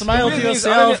hat. Smile The to thing is,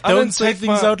 yourself. I don't Don't say take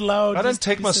things my- out loud. I don't Just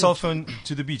take be my safe. cell phone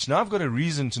to the beach. Now I've got a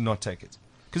reason to not take it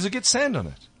because it gets sand on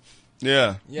it.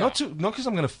 Yeah. Not because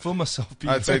I'm going to film myself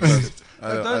being I take focused.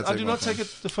 that. I do my not phone. take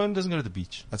it. The phone doesn't go to the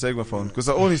beach. I take my phone because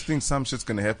I always think some shit's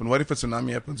gonna happen. What if a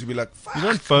tsunami happens? You'll be like, fuck. You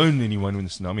don't phone anyone when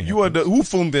the tsunami You are happens. who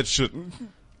filmed that shit?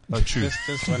 Oh, true.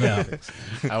 Yeah.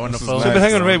 I want to This is phone. nice. So, but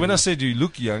hang on, Ray. When I said you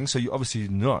look young, so you obviously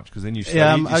not, because then you studied,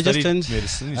 Yeah, you I just studied turned-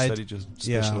 medicine, you I- studied just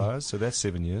yeah. specialized, so that's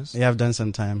 7 years. Yeah, I've done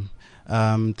some time.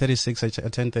 36. I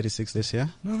turned 36 this year.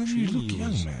 No, then you look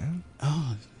young, man.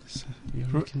 Oh, you're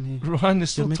making me. Ryan, there's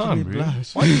still You're making time, me bro.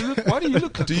 blush. Why do you look? Why do you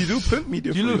look? Do you do print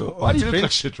media? Do you for look? your- Why do you look print?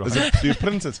 like shit, Is Ryan? it, do you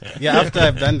print it? Yeah, after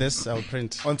I've done this, I'll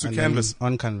print Onto and canvas. then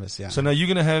on canvas. Yeah. So now you're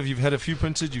gonna have. You've had a few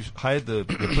printed. You've hired the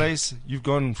place. You've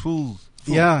gone full.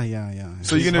 yeah.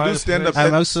 So you're gonna do stand up?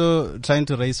 I'm also trying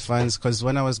to raise funds because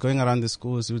when I was going around the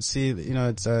schools, you would see, you know,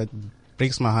 it's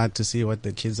breaks my heart to see what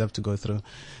the kids have to go through.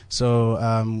 So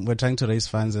we're trying to raise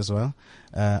funds as well.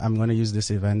 I'm going to use this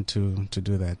event to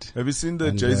do that. Have you seen the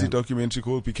And, Jay-Z documentary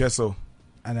called Picasso?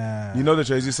 And You know the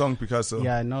Jay-Z song Picasso?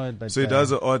 yeah, I know it. But So he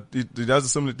does he does a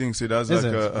similar thing. So he does Is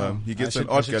like it? Oh, he gets I an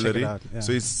should- I art should check gallery. it out, yeah.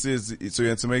 So he says so he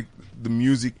has to make the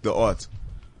music the art.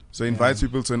 So he invites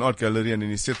people to an art gallery and then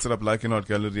he sets it up like an art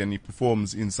gallery and he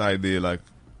performs inside there like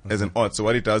as an art. So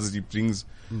what he does is he brings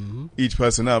each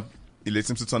person up, he lets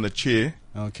them sit on a chair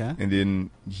Okay. and then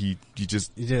he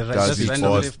just You did does just his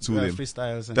randomly art to them.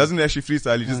 freestyles. And Doesn't actually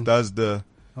freestyle. He just Yeah. does the.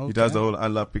 He does the whole I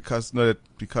love Picasso, no, that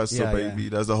Picasso Yeah, baby. yeah. He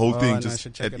does the whole Oh, thing no, I just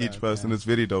should check at it each out, person. yeah. It's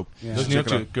very dope. Yeah. Doesn't he have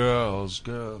Check it to? out. Girls.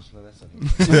 No,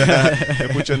 that's not. You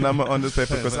put your number on this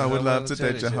paper because I would love to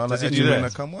date you. Holla Does he at do you that? when I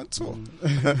come on tour.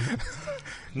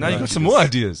 Now you got some more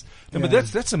ideas. No, but Yeah.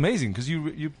 that's amazing because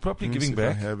you're properly Let me giving see if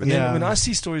I back. have it. And then Yeah. when I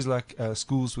see stories like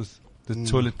schools with the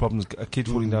toilet problems, a kid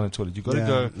falling down a toilet, you got to Yeah.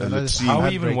 go. That is How are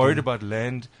we even heartbreaking. worried about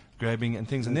land grabbing and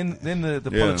things? And then the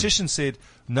Yeah. politicians said,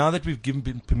 now that we've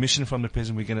given permission from the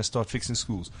president, we're going to start fixing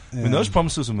schools. When Yeah. those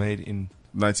promises were made in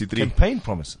 93. campaign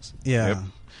promises. Yeah. Yep.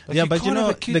 Like Yeah, you but you can't have know,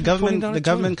 a kid the falling government, down the a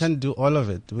government toilet. can't do all of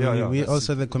it. We, Yeah, we that's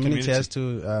also, the community has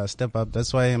to step up.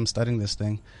 That's why I'm starting this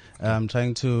thing. I'm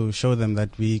trying to show them that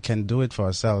we can do it for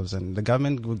ourselves, and the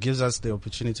government gives us the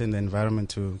opportunity and the environment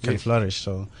to can Yes. flourish.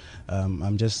 So,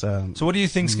 I'm just. So what do you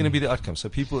think is going to be the outcome? So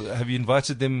people, have you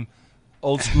invited them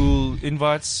old school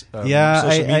invites? Yeah,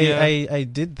 social media? I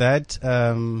did that.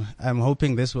 I'm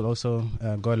hoping this will also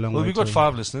go along. Well, we've got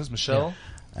 5 listeners. Michelle.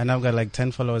 And I've got like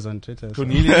 10 followers on Twitter. So.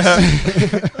 Cornelius.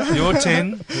 You're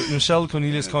 10. Michelle,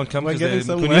 Cornelius can't come We're getting because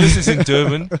somewhere. Cornelius is in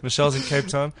Durban. Michelle's in Cape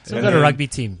Town. So we've got a rugby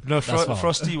team. No, That's fine.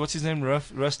 Frosty, what's his name?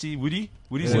 Rusty? Woody?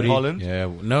 Woody's Woody. in Holland. Yeah,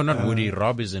 no, not Woody.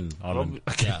 Rob is in Holland.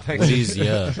 Okay, Yeah. thanks. Woody's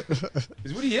here.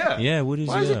 Is Woody here? Yeah, Woody's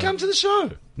Why here. does he come to the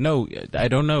show? No, I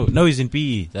don't know. No, he's in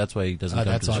PE. That's why he doesn't come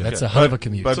That's to the why. show. That's a hell of a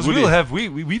commute. But Because Woody, we'll have,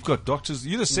 we've got doctors.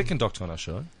 You're the second doctor on our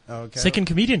show. Okay. Second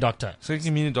comedian doctor. Second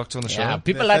comedian doctor on the show. Yeah,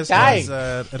 people The are first dying.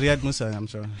 was, Riyad Musa, I'm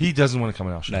sure. He doesn't want to come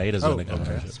on our show. No, he doesn't Oh, want to come.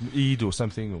 okay. on. It's Eid or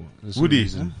something. Or there's some Woody.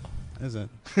 reason. Is it?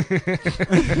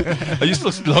 Are you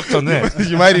still locked on that?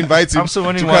 you might invite him. I'm still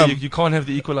wondering to why come. you can't have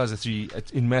the equalizer 3.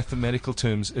 In mathematical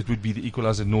terms, it would be the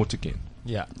equalizer 0 again.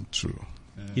 Yeah. True.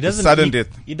 He doesn't. Sudden death.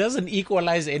 He doesn't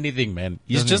equalize anything, man.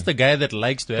 He's Doesn't just he? a guy that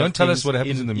likes to have. Don't tell us things what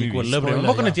happens in the movie. equilibrium. I'm Spoiler,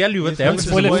 not going to yeah. tell you what Don't happens.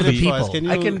 spoil it for the Spoil it for us.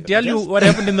 people. I can tell you what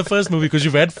happened in the first movie because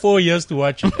you've had 4 years to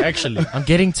watch it. Actually, I'm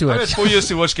getting to I had it. 4 years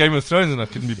to watch Game of Thrones and I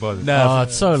couldn't be bothered. Oh,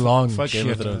 it's so long. fuck Game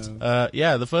of Shit. Thrones.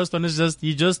 Yeah, the first one is just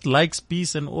he just likes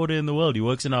peace and order in the world. He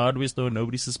works in a hardware store.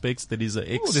 Nobody suspects that he's an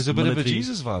ex. There's a bit of a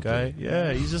Jesus vibe guy.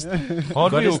 Yeah, he's just Hardware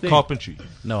got his or thing. carpentry?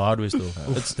 No, hardware store.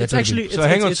 It's that's actually. So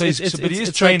hang on, so but he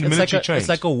is trained, military trained. It's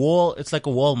like a wall. It's like a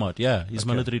Walmart. Yeah, he's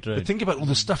military But trained. think about all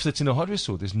the stuff that's in a hardware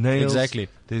store. There's nails. Exactly.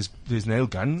 There's nail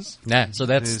guns. Nah, so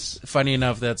that's There's- funny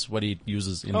enough. That's what he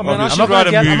uses. In Oh, man, I I'm should not write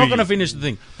gonna a I'm not movie. going to finish the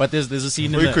thing, but there's a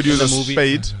scene in We the, could in use the a movie.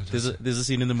 spade. There's a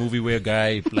scene in the movie where a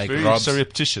guy like Very robs.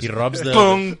 surreptitious. He robs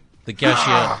Boom. the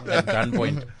cashier at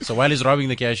gunpoint. So while he's robbing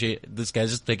the cashier, this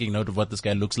guy's just taking note of what this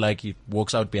guy looks like. He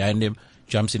walks out behind him,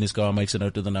 jumps in his car, makes a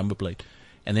note of the number plate,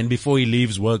 and then before he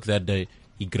leaves work that day,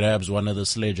 he grabs one of the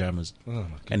sledgehammers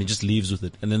and he just leaves with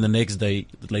it. And then the next day,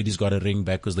 the lady's got a ring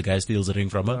back because the guy steals the ring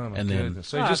from her. and then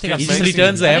So he I just think gets he just amazing.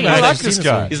 returns the I think hammer. I I've like seen this this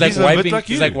guy. one. He's like a bit wiping. like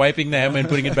He's you. like wiping the hammer and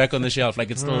putting it back on the shelf.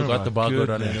 Like it's still got my the barcode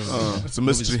on it. goodness. It's a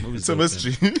mystery. Movie's It's a dope,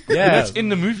 mystery. Yeah, That's in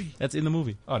the movie. That's in the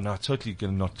movie. Oh no, totally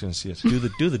not gonna see it. Do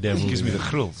the damn movie. Gives me the man.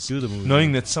 thrills. Do the movie.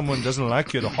 Knowing that someone doesn't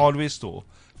like you at a hardware store,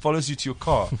 follows you to your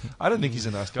car. I don't think he's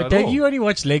a nice guy But at Dave, all. you only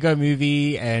watch Lego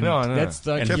Movie and No, I know. that's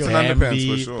like And your Captain Underpants for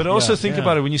Bambi. sure. But also Yeah, think yeah.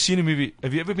 about it. When you see in a movie,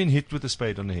 have you ever been hit with a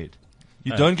spade on the head?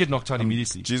 You don't get knocked out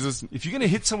immediately. Jesus. If you're going to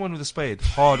hit someone with a spade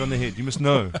hard on the head, you must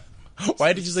know.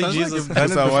 Why did you say Sounds like Jesus? you've done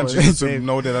Because it I want before. you to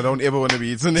know that I don't ever want to be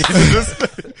eaten. My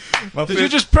Did you friend-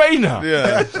 just pray now?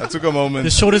 Yeah, I took a moment. The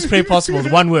shortest prayer possible,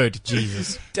 one word,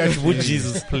 Jesus. Touch wood,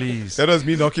 Jesus, please. That was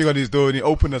me knocking on his door and he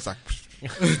opened us like,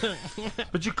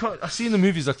 But you can't. I see in the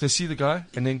movies, like they see the guy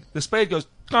and then the spade goes,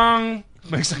 dong,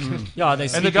 makes like, Yeah, they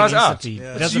and the guy's out. It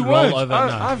Yeah. doesn't You roll won't. over.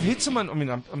 No. I've hit someone. I mean,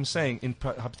 I'm saying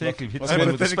hypothetically, hit What's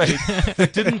someone with a spade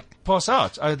that didn't pass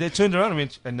out. They turned around and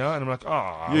went, and no, and I'm like,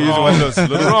 oh, you're using one of those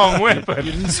little, wrong weapon.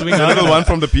 You didn't swing the hard little enough. one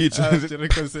from the beach.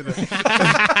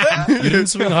 You didn't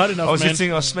swing hard enough, I was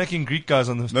man. smacking Greek guys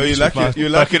on the No, you're beach lucky. with my You're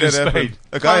lucky bucket that and happened.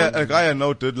 spade. A guy I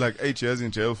know did like 8 years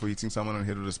in jail for hitting someone on the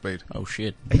head with a spade. Oh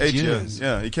shit. 8 years.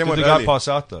 Yeah, he came Did out the guy early. pass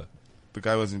out though? The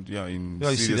guy was in Yeah, you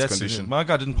see, serious that's condition. it. My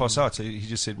guy didn't pass out, so he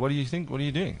just said, "What do you think? What are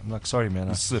you doing?" I'm like, "Sorry, man,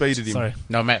 I slipped." Spaded him. Sorry.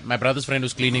 No, my brother's friend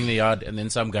was cleaning the yard, and then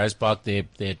some guys parked their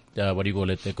what do you call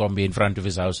it, their combi in front of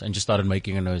his house, and just started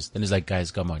making a noise. Then he's like,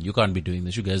 "Guys, come on, you can't be doing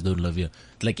this. You guys don't live here."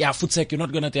 Like, yeah, footsec, you're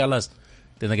not gonna tell us.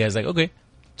 Then the guy's like, "Okay,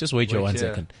 just wait here Wait 1 here."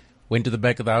 second." Went to the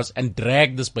back of the house and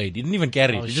dragged the spade. He didn't even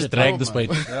carry it. He just shit. dragged Oh, the spade.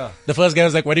 Yeah. The first guy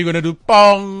was like, "What are you gonna do?"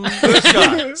 Pong.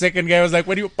 Second guy was like,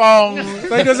 "What do you pong?"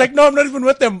 Third guy was like, "No, I'm not even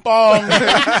with them." Pong.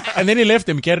 And then he left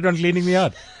him. He carried on cleaning the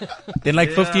yard. Then,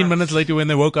 like 15 minutes later, when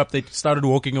they woke up, they started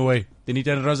walking away. Then he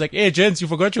turned around and was like, "Hey, gents, you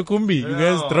forgot your kumbi. You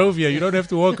guys drove here. You don't have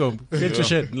to walk home. Get your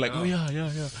shit." And like, "Oh yeah."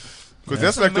 Because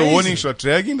that's like the warning shot.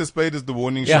 Dragging the spade is the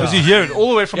warning Yeah. Because shot. you hear it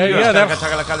all the way from Yeah, the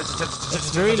yeah,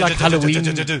 It's very like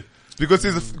Halloween. Because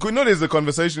there's a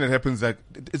conversation that happens like,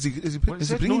 is he is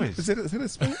that bringing, noise? is that a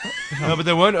spade? No, but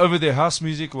they weren't over their house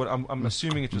music. What I'm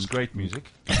assuming it was great music.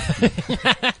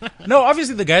 No,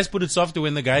 obviously the guys put it softer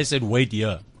when the guy said, "Wait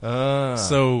here." Ah.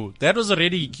 So that was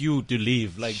already cue to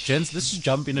leave. Like, gents, let's just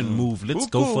jump in and move. Let's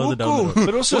go further down the road.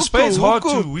 But also, spade's hard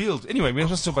to wield. Anyway, we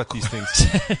must talk about these things.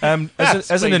 As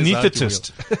Spade an is hard to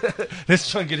anesthetist, let's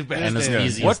try and get it back. And it's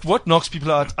easiest. What knocks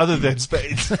people out other than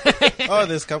spades? Oh,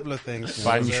 there's a couple of things.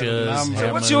 Punches, There's,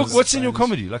 hammers. What's in your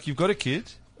comedy? Like you've got a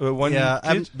kid. one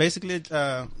I'm kid? basically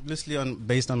loosely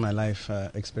based on my life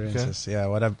experiences. Yeah,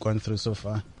 what I've gone through so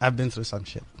far. I've been through some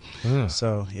shit. Yeah.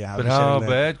 So yeah. I'll But be how sharing that.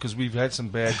 bad? Because we've had some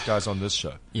bad guys on this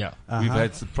show. Yeah. We've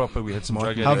had we had some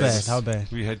drug How addicts. bad? How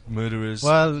bad? We had murderers.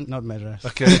 Well, not murderers.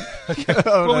 Okay.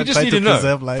 Well, we just Try need to to know.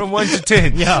 preserve life. From 1 to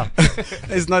 10. Yeah.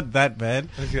 It's not that bad.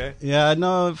 Okay. Yeah,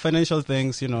 no financial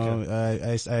things. You know,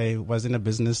 I was in a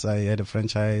business. I had a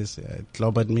franchise. It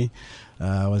clobbered me.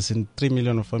 I was in 3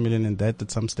 million or 4 million in debt at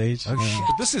some stage. Oh, shit.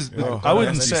 But this is, Oh, I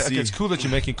wouldn't that's say, DC. okay, it's cool that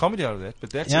you're making comedy out of that, but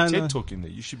that's Yeah, a TED no. talk in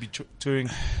there. You should be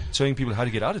showing people how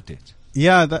to get out of debt.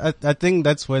 Yeah, I think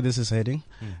that's where this is heading,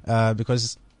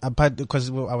 because I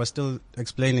was still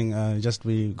explaining. Just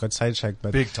we got sidetracked,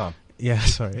 but Big time. yeah,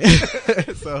 sorry.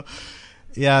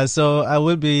 So I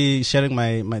will be sharing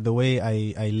my the way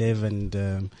I live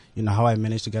and how I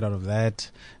managed to get out of that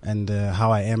and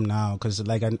how I am now. Because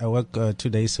like I work 2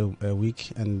 days a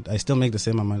week and I still make the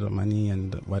same amount of money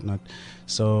and whatnot.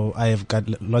 So I have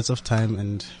got lots of time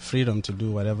and freedom to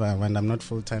do whatever I want. I'm not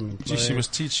full time employed. Geez, you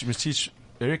must teach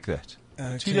Eric that.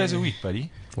 2 days a week,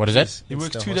 buddy. What is that? He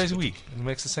works 2 days a week and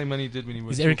makes the same money he did when he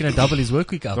worked. Is Eric going to double his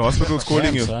work week up? The hospital's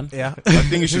calling you. Son. Yeah, I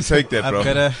think you should take that, I've bro.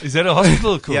 got a. Is that a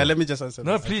hospital call? Yeah, let me just answer.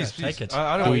 No, this. please, Okay. please. Take it.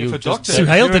 I don't Oh, know you if a just- doctor.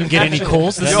 Suhail You're didn't an get any actual-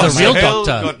 calls. This Yeah, is a real Suhail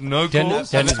doctor. got no Then-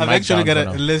 calls. then it's I've my actually got down,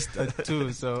 a no. list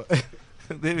too. So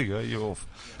There we go. You're off.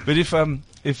 But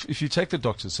if you take the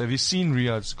doctors, so have you seen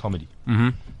Riyadh's comedy? Mm-hmm.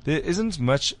 There isn't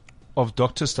much of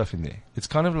doctor stuff in there. It's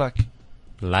kind of like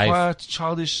Life. quiet,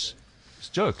 childish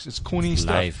jokes. It's corny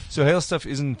stuff. Life. So Hale stuff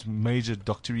isn't major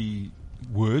doctory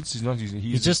words. He's not using.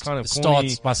 He He's just kind of corny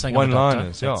starts by saying, "I'm a doctor."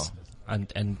 one-liners. Yeah. That's-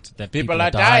 And that People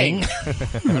are dying.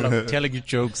 I'm telling you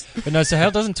jokes. But no,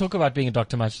 Suhail doesn't talk about being a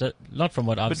doctor much. Not from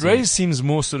what I've But seen. Ray seems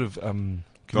more sort of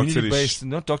community Doctorish. based,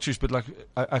 not doctorish, but like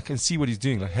I can see what he's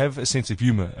doing. Like have a sense of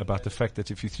humor about the fact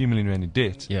that if you're 3 million rand in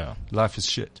debt, Yeah. life is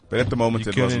shit. But at the moment,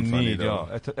 You're it gonna wasn't funny, need, though.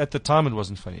 yeah. At the time, it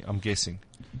wasn't funny. I'm guessing.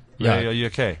 Yeah. Ray, are you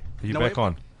okay? Are you No, back wait.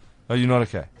 on? Are you not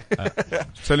okay?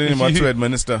 Telling him what to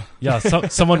administer. Yeah,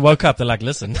 someone woke up. They're like,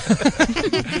 listen.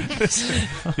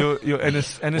 Your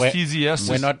anesthesiast.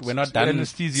 We're not done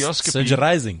Anesthesioscopy.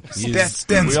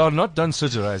 surgerizing. We are not done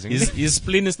surgerizing. His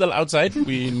spleen is still outside.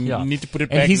 We Yeah. need to put it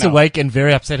back And he's now. awake and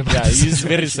very upset about Yeah, this. he's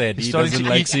very sad. He starting doesn't to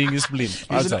like eat. seeing his spleen He's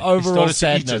an outside. overall He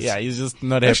started to eat sadness. Yeah, he's just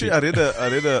not happy. Actually, I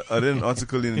read an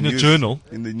article in the In a news, journal?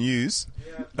 In the news,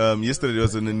 yesterday there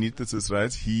was an anesthetist,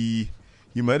 right? He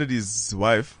murdered his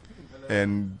wife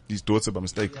and his daughter by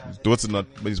mistake. His daughter not,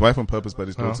 but his wife on purpose, but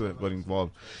his daughter got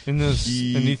involved. In this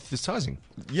He- anesthetizing.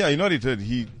 Yeah, you know what he did?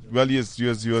 He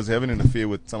was having an affair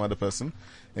with some other person,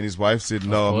 and his wife said,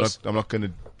 "No, course. I'm not going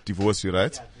to divorce you,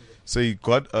 right?" So he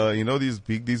got,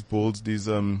 these balls,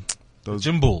 those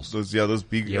Gym balls. those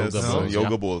big Yoga balls, yoga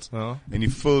yeah. balls, Oh. and he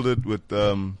filled it with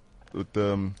carbon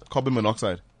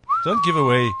monoxide, Don't give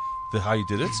away how you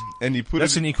did it. and he put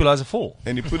That's it an equalizer 4.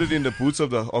 and he put it in the boots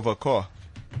of a car,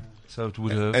 So it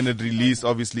would have. and it released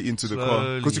obviously into the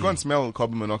car because you Slowly. can't smell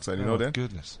carbon monoxide, you know that.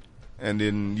 Goodness. And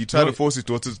then he tried No, to force his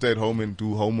daughter to stay at home and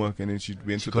do homework, and then she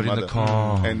went to got the in the mother,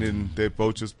 car. and then they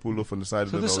both just pulled off on the side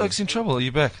So of this the road. oak's in trouble. Are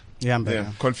you back? yeah, I'm back. Yeah,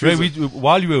 now. confused. Ray,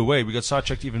 while you were away, we got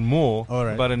sidetracked even more All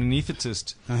right. about an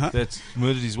anesthetist Uh-huh. that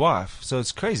murdered his wife. So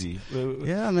it's crazy.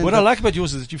 Yeah, I mean, what I that- like about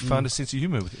yours is that you found a sense of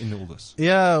humor in all this.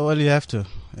 Yeah, well, you have to.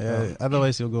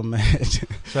 Otherwise, you'll go mad.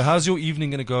 So how's your evening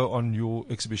going to go on your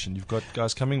exhibition? You've got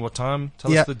guys coming. What time? Tell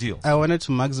Yeah, us the deal. I wanted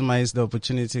to maximize the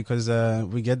opportunity because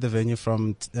we get the venue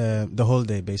from the whole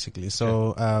day basically.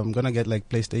 So I'm gonna get like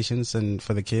PlayStations and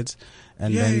for the kids,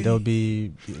 and then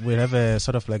we'll have a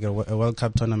sort of like a World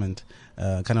Cup tournament,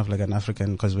 kind of like an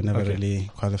African because we never Okay.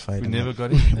 really qualified. We and never all.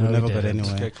 got in. we No, never we got didn't.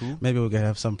 anywhere. Okay, cool. Maybe we can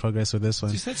have some progress with this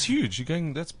one. Jeez, that's huge. You're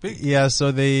going. That's big. Yeah,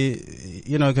 so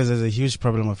because there's a huge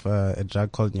problem of a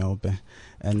drug called nyope.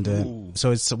 And Ooh. so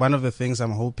it's one of the things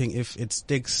I'm hoping if it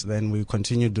sticks, then we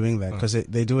continue doing that because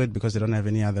they do it because they don't have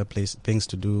any other things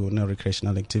to do, no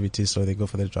recreational activities, so they go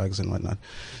for the drugs and whatnot.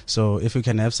 So if we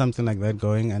can have something like that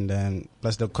going, and then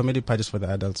plus the comedy part is for the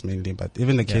adults mainly, but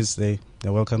even the kids, they're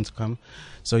welcome to come.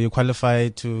 So you qualify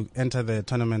to enter the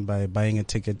tournament by buying a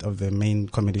ticket of the main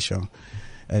comedy show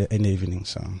in the evening.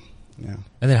 So yeah.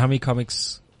 And then how many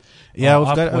comics? Yeah, Oh,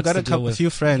 I've got what's the a deal couple, with- few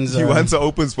friends. He wants an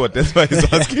open spot. That's why he's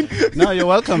asking. No, you're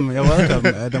welcome. You're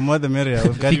welcome. The more the merrier.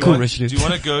 We've got. Be cool, Rich. Do you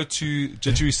want to go to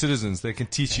Jittery Citizens? They can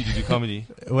teach you to do comedy.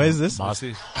 Where is this?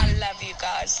 Marcy. I love you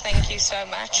guys. Thank you so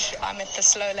much. I'm at the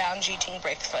Slow Lounge eating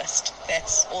breakfast.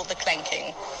 That's all the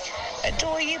clanking.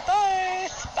 Adore you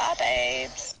both. Bye,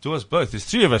 babes. Do us both. There's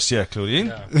 3 of us here,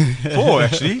 Claudine. 4,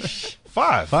 actually.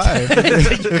 5.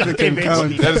 You can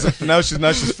count. Now she's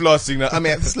flossing. Now I'm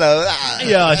at slow.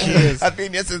 Yeah, she is. I've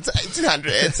been here since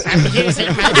 1800s.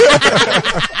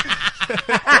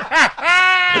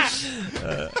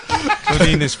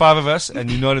 Claudine, there's 5 of us, and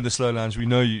you're not in the slow lounge. We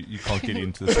know you can't get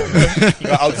into the slow lounge.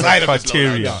 You're outside of the slow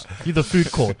Criteria. lounge. You're the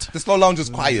food court. The slow lounge is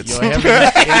quiet. You're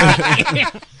having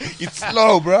It's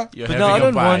slow, bruh. you're But having no, I a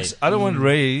don't bite. want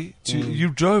Ray to. You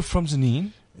drove from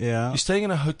Zanin. Yeah. You're staying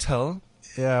in a hotel.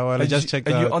 Yeah, well, I and just you, checked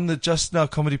and out. you're on the Just Now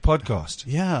comedy podcast.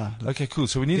 Yeah. Okay, cool.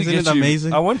 So we need Isn't to it get you.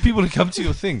 amazing? I want people to come to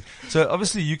your thing. So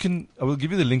obviously you can. I will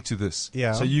give you the link to this.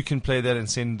 Yeah. So you can play that and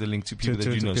send the link to people that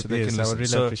you know, so people, they yes, can I listen. would really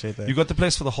so appreciate that. you got the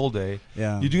place for the whole day.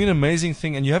 Yeah. You're doing an amazing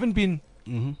thing, and you haven't been.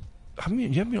 Mm-hmm. You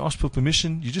haven't been asked for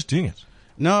permission. You're just doing it.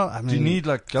 No, I mean, Do you need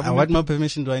like government? what more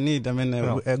permission do I need? I mean,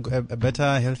 No. a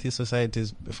better, healthy society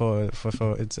is for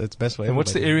it's best for everybody. And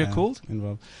what's the area called?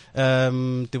 Involved.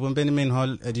 The Wombeni Main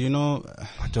Hall. Do you know?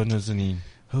 I don't know Zanin.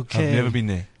 Okay. I've never been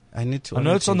there. I need to. I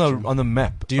know it's on the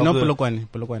map. Do you know Polokwane?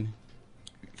 Polokwane.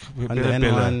 On the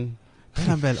N1.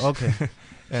 Bellabella, okay.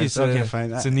 Yeah, Jeez, okay, fine.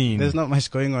 Zanin. There's not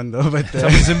much going on though, but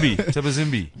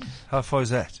Tabazimbi. How far is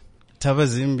that?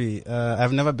 Tabazimbi.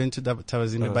 I've never been to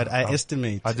Tabazimbi, but I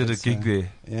estimate. I did a it's, gig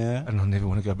there, Yeah. and I'll never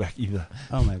want to go back either.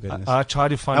 Oh my goodness. I tried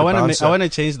to find I a want bouncer. to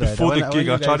change that. Before the gig,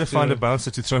 I tried to to find a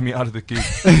bouncer to throw me out of the gig.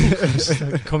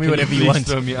 Call me whatever you Please want.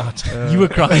 throw me out. You were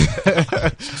crying.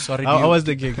 Sorry, How was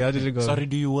the gig? How did it go? sorry,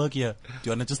 do you work here? Do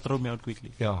you want to just throw me out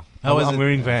quickly? Yeah. How was I'm it?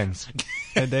 wearing Vans.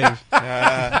 Dave.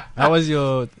 How was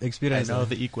your experience? I know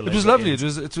the equal. It was lovely.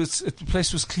 The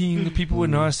place was clean. The people were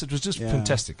nice. It was just Yeah.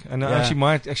 fantastic. And I Yeah. actually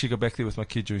might go back there with my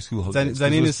kid during school holidays. 'cause it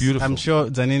Zanin was is beautiful. I'm sure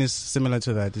Zanin is similar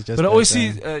to that. It's just But I that, always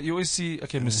see, you always see,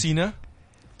 okay, Messina,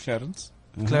 Clarence.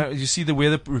 you see the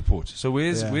weather report. So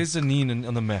where's Yeah. Zanin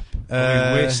on the map?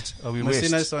 Are we west? Are we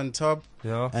Messina west? is on top,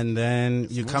 Yeah. and then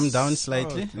you come down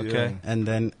slightly, Okay. and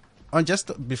then on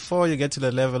just before you get to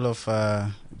the level of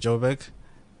Joburg,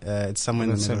 it's somewhere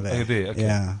in the middle there. There, okay.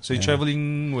 Yeah. So you're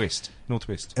traveling west,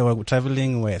 northwest. We're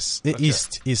traveling west, Okay.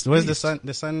 east. Where's the East. sun?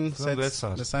 The sun It's on that sets.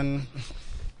 side. The sun.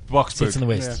 Sits in the Boxburg.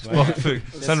 west. Boxburg.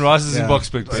 Sun rises in Yeah.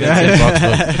 Boxburg.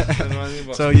 Yeah. Sun rises in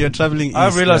Boxburg. So you're traveling east. I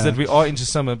realized yeah. that we are into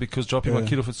summer because dropping my Yeah.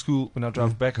 kid off at school, when I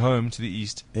drive back home to the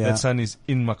east, Yeah. that sun is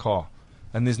in my car.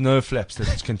 And there's no flaps that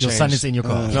can change. Your son is in your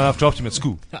car. No, I've dropped him at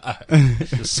school.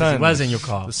 The sun He was in your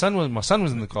car. my son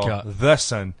was in the car. Yeah. The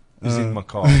sun is in my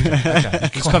car.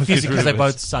 Okay. It's confusing because they're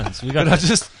both sons. We got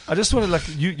But I just wanted like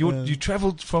you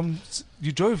traveled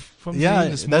you drove from Yeah,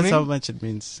 Zanin this that's morning. how much it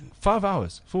means. 5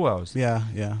 hours, 4 hours. Yeah,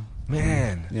 yeah,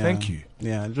 Man, yeah. thank you.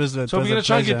 Yeah, it was. So we're going to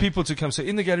try and get people to come. So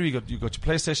in the gallery, you got your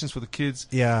PlayStations for the kids.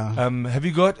 Yeah. Have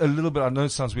you got a little bit? I know it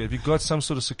sounds weird. Have you got some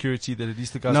sort of security that at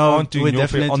least the guys No, aren't doing we your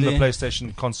play on the definitely-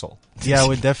 PlayStation console? Yeah,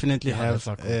 we definitely Yeah, have that's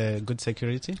not cool. good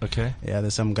security. Okay. Yeah,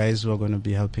 there's some guys who are going to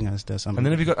be helping us. There's some. And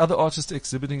then have you got other artists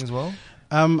exhibiting as well?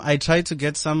 I tried to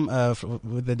get some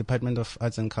with the Department of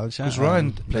Arts and Culture. 'Cause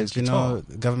Ryan but plays you know,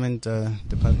 government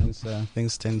departments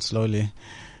things tend slowly.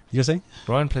 You're saying?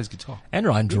 Ryan plays guitar. And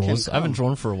Ryan You can draws. I haven't come.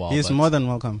 drawn for a while. He's but more than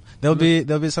welcome. There'll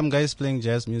be some guys playing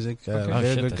jazz music. Okay. Oh, Very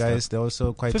shit, good that's guys. They're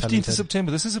also quite 15th talented. of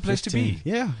September. This is a place to 15. be.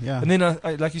 Yeah, yeah. And then,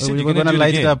 like you said, we're you're going to gonna do light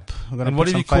again. it up. We're gonna And what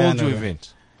put have you some fire called your under it.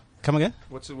 event? Come again?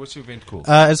 What's your event called?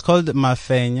 It's called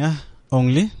Mafenya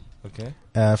Only. Okay.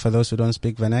 For those who don't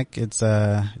speak Vernac, it's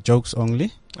jokes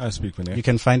only. I speak for You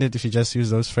can find it if you just use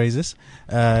those phrases.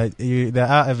 They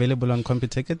are available on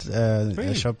CompuTicket,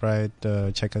 Really?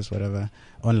 ShopRite, Checkers, whatever,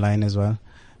 online as well.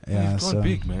 Yeah, You've gone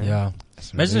big, man. Yeah.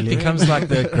 it's Imagine really- it becomes like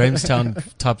the Grahamstown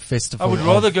type festival. I would of-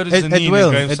 rather go to It Zanin will,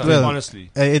 than it Grahamstown, will.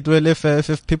 honestly. It will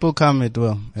if people come. It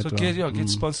will. It So will. get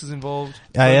sponsors involved.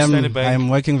 I Don't stand a am. bank. I'm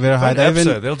working very Find hard. I even.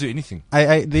 Absa, they'll do anything. The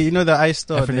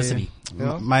iStore. Ethnicity.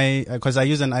 Yeah. My because I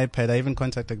use an iPad. I even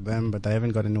contacted them, but I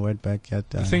haven't got any word back yet.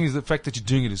 The thing is, the fact that you're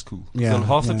doing it is cool. Yeah, So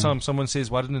half the yeah. time, someone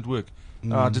says, "Why didn't it work?"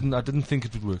 No, I didn't think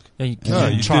it would work. Yeah, you, No,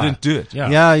 can you try. didn't do it. Yeah.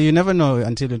 Yeah, you never know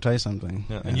until you try something.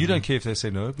 Yeah. And you don't care if they say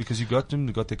no because you got them,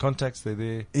 you got their contacts, they're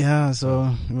there. Yeah,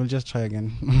 so we'll just try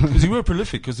again. Because you were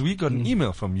prolific. Because we got an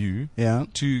email from you Yeah.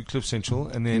 to Cliff Central,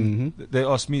 and then they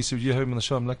asked me, "So you have him on the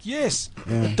show?" I'm like, "Yes,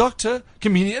 Yeah. a doctor,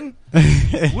 comedian.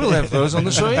 We'll have those on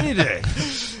the show any day."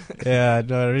 Yeah,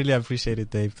 no, I really appreciate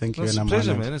it, Dave. Thank you. It's and a I'm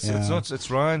pleasure, honored. man. It's Yeah. not.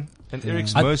 It's Ryan and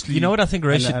Eric's I- mostly. you know what I think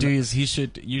Ray And- should and- do is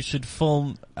you should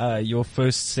film your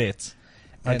first set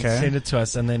and Okay. send it to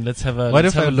us, and then let's have a What let's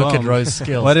if have I a look at bomb? Rose's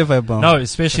skills. What if I bomb? No,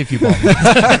 especially if you bomb.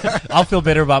 I'll feel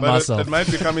better about But myself. it might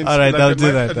become All right, I'll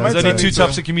do that. It There's might There's only turn two into-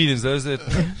 types of comedians: those that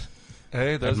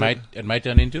Hey, It might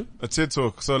turn into A TED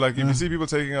talk. So like if you see people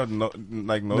taking out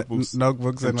notebooks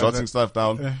Notebooks and jotting stuff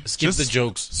down, skip the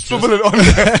jokes. swivel it on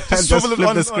there. Just swivel it flip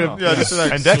on the script. Yeah, just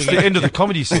like and that's the end of the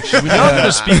comedy section. We're now going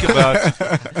to speak about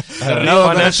Now we're going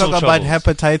to financial talk about troubles.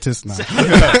 hepatitis now.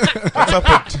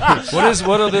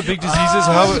 What are the big diseases?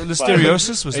 How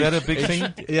listeriosis, was that a big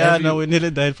thing? Yeah, no, we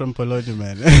nearly died from polio,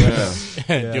 man. Do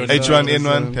you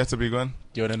H1N1. That's a big one.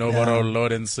 want to know about our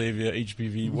Lord and Savior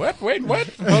HPV? What? Wait, what?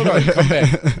 Hold on,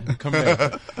 come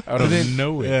back. Out of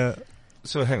nowhere. Yeah.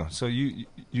 So hang on. So you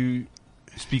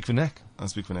speak Vernac? I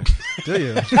speak Vernac. Do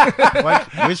you?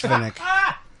 Which Vanek?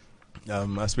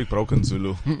 I speak broken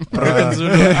Zulu. Broken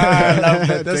Zulu. I love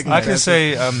that. That's I can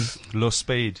say Lo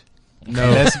Spade.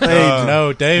 No, Spade.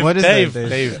 no, Dave. What is Dave.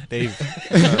 that, Dave.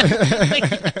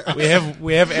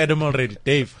 we have Adam already.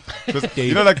 Dave.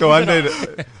 You know, like the one day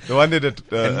that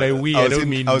And by we, I don't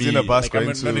mean I was me. in a bus Like, going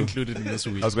I'm to. not included in this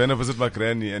week. I was going to visit my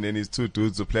granny, and then his two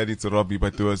dudes were planning to rob me,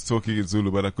 but they was talking in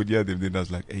Zulu, but I could hear them. Then I was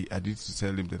like, "Hey, I need to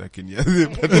tell him that I can hear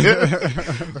them." But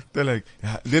they're like,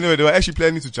 yeah. Anyway, they were actually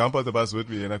planning to jump out the bus with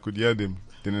me, and I could hear them.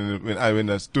 Then when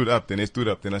I stood up, then they stood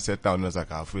up, then I sat down, and I was like,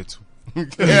 halfway to.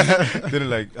 Then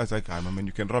like, I was like, man,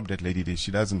 you can rob that lady there.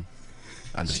 She doesn't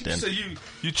understand. So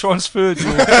you transferred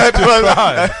your He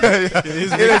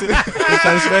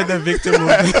transferred the victim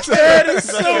movement. That is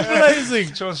so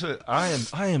blazing. transfer.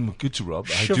 I am good to rob. I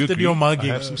do Shifted agree. your mugging.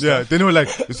 I have some Yeah, stuff. then they were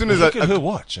like, as soon as Look at her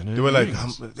watch. And they were like,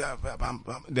 rings.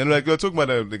 then like they were talking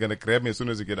about they're gonna grab me as soon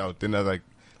as they get out. Then I was like,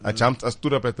 I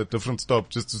stood up at a different stop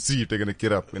just to see if they're gonna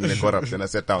get up. And they got up. Then I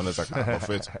sat down. I was like, off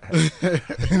it.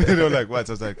 And they were like, what?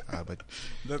 I was like,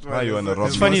 but why you wanna rob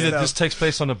It's me? funny that this takes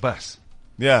place on a bus.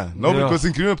 Yeah, no, Yeah. because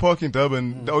in Greenwood Park in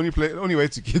Durban, the only way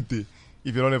to get there,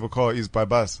 if you don't have a car, is by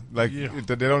bus. Like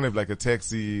they don't have like a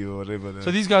taxi or whatever.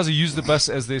 So these guys use the bus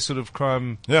as their sort of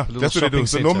crime. Yeah, little that's what they do. shopping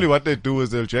So center. normally what they do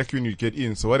is they'll jack you when you get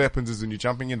in. So what happens is when you're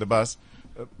jumping in the bus,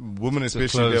 women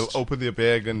especially, they'll closed. open their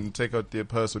bag and take out their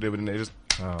purse or whatever, and they just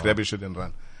Oh. grab your shit and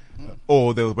run.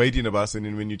 Or they'll wait in the bus, and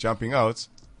then when you're jumping out,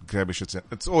 grab your shit.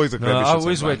 It's always a grab No, your I shit.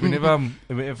 always and wait. run.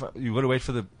 Whenever you got to wait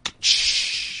for the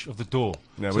of the door.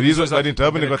 Yeah, So but these these guys are in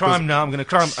Durban. I'm They going to got crime this, now. I'm going to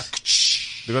crime.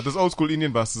 they got this old school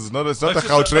Indian buses. It's not a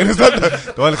cow train. It's not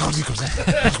the one.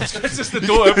 It's just the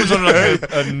door opens on like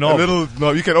a knob. A little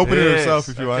no, you can open it Yes, yourself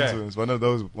if you want okay. to. It's one of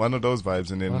those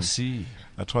vibes, and then I see.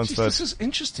 I Jeez, transferred. this is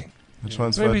interesting. I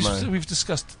transferred Maybe my. we've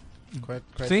discussed Quite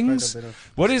things. a bit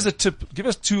of- What is a tip? Give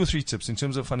us 2 or 3 tips in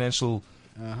terms of financial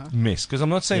mess. Because I'm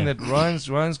not saying that Ryan's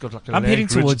got like a I'm heading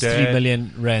land rich towards dad. 3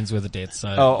 million rands worth of debt. So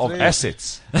Of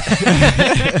assets.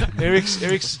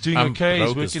 Eric's doing I'm okay.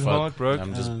 He's broke as working fuck. hard, broke.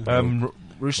 I'm just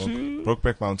Rushdu?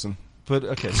 Brokeback Mountain. But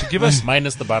okay, so give us.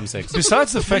 minus the bum sex.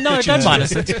 Besides the fact no, that you don't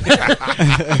minus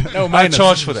it. No, I minus.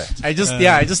 charge for that. I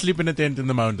just sleep in a tent in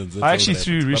the mountains. That's I all actually that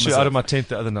threw happens. By Rishu myself. out of my tent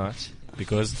the other night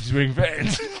because he's wearing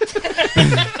Vans.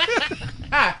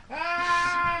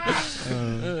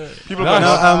 People nice,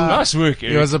 got nice work, he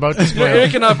Eric. was about to Yeah, spoil.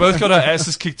 Eric and I both got our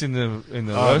asses kicked in the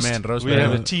Oh, roast. man, roast we by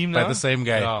have the- a team by now. the same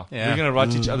guy. Yeah. We're gonna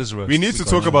write each other's roast. We need to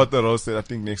talk about the roast, I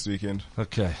think, next weekend.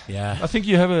 Okay. Yeah. I think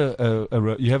you have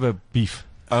a beef.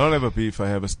 I don't have a beef, I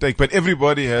have a steak. But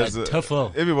everybody has A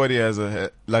tuffle. everybody has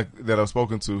like that I've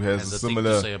spoken to has And a the thing to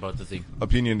similar say about the thing.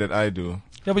 opinion that I do.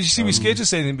 Yeah, but you see, we're scared to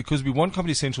say anything because we want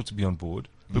Comedy Central to be on board,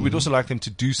 but we'd also like them to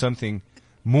do something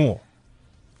more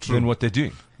than what they're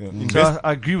doing. Yeah. So Invest,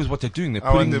 I agree with what they're doing. They're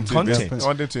I want putting them to content. invest. I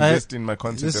want them to invest in my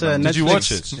content. This, that I'm- Netflix, Did you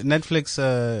watch it? Netflix,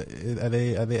 are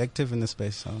they active in the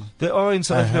space? They are in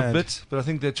South I Africa a heard. bit, but I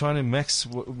think they're trying to max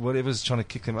whatever's trying to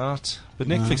kick them out. But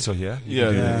Netflix are here. yeah,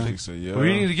 Yeah. Netflix. So, yeah. We're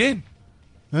reading it again.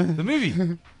 The movie.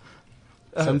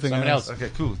 Something Someone else. else.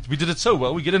 Okay, cool. We did it so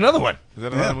well. We get another one. Is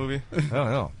that another movie? Oh,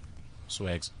 no.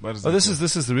 Swags. What is Oh, that this called?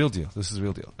 is the real deal. This is the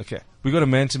real deal. Okay, we got a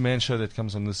man-to-man show that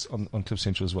comes on on Clip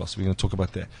Central as well. So we're going to talk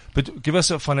about that. But give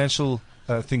us a financial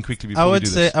thing quickly before we do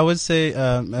this. I would say,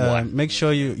 make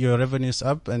sure your revenue's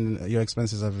up and your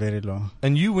expenses are very low.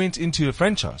 And you went into a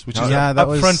franchise, which is Yeah, that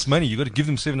was- upfront money. You got to give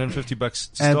them $750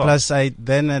 to And start. plus, I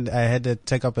had to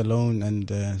take up a loan,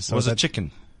 and so was that it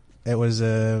chicken? it was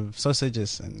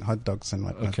sausages and hot dogs and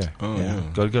whatnot. Okay, Oh, Yeah. yeah.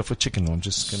 got to go for chicken. I'm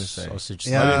just going to say. Sausage.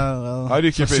 Yeah, well, How do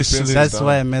you keep Sausage- expenses that's down?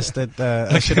 why I missed it.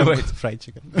 I should have wait. fried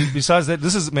chicken. Besides that,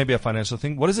 this is maybe a financial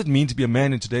thing. What does it mean to be a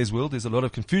man in today's world? There's a lot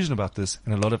of confusion about this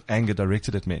and a lot of anger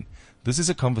directed at men. This is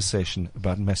a conversation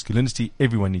about masculinity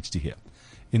everyone needs to hear.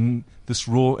 In this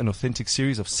raw and authentic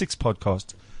series of 6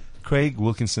 podcasts, Craig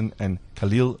Wilkinson and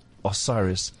Khalil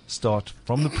Osiris start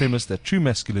from the premise that true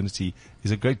masculinity is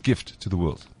a great gift to the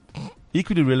world.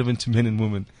 Equally relevant to men and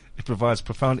women, it provides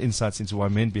profound insights into why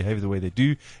men behave the way they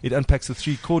do. It unpacks the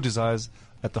 3 core desires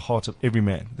at the heart of every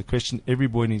man. The question every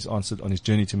boy needs answered on his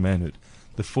journey to manhood.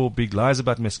 The 4 big lies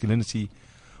about masculinity.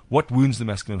 What wounds the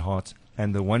masculine heart?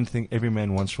 And the one thing every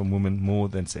man wants from woman more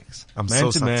than sex. I'm Man so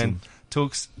to sucked Man in.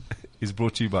 Talks is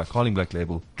brought to you by Carling Black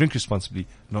Label. Drink responsibly,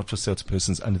 not for sale to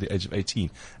persons under the age of 18.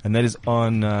 And that is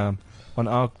on our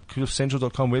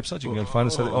cliffcentral.com website. You can go and find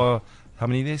us. There are, how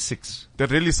many there? 6.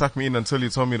 That really sucked me in until you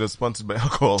told me it was sponsored by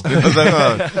alcohol. I was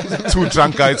like, 2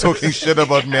 drunk guys talking shit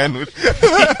about manhood.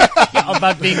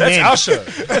 About being That's men. our show.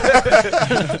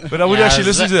 But I would actually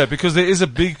listen to that because there is a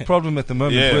big problem at the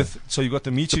moment Yeah. with, so you got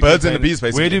the Me Too birds and the campaign. bees,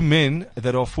 basically. Where do men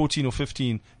that are 14 or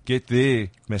 15 get their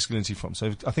masculinity from?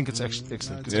 So I think it's actually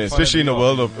excellent. 'cause Yeah, you find especially in the out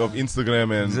world of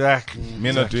Instagram and Exactly.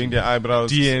 men are doing their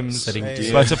eyebrows. DMs, Setting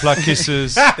DMs. butterfly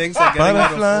kisses. Things are getting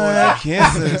out of order.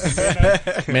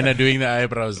 kisses. Men are doing the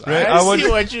eyebrows. Right, I want- see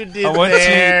what you did I want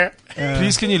there.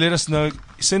 Please, can you let us know?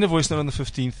 Send a voice note on the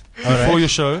 15th before right. your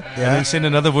show, and Yeah. then send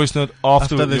another voice note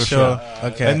after After the your show.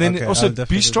 Okay. And then okay, also I'll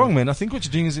definitely be do strong, that. man. I think what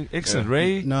you're doing is excellent.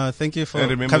 Ray, No, thank you for And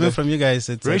remember coming the- from you guys.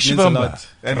 It Ray means a Shivamba. lot.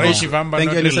 And Ray Shivamba, Thank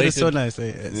not you, and it's so related, nice.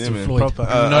 It's Yeah, man. proper.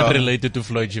 not related to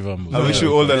Floyd Shivamba. I wish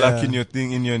you all the luck Yeah. in your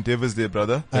thing, in your endeavors there,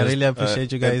 brother. I really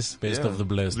appreciate you guys. Best of the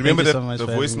blessed. Remember you that so much the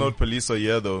for voice having me. note police are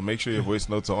here though. Make sure your voice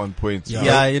notes are on point.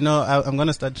 Yeah, you know, I'm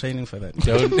gonna start training for that.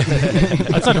 Don't,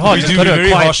 It's not hard. we Just do go be to a very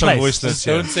quiet harsh on place. voice notes. just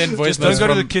don't send voice Just don't notes go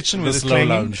to from the kitchen the with the slow clanging.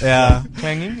 lounge. Yeah.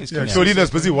 Clanging is good. Claudina's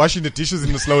busy washing the dishes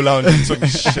in the slow lounge and talking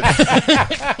shit.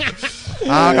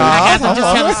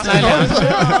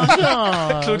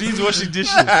 Claudine's washing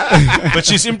dishes, but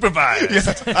she's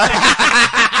improvised.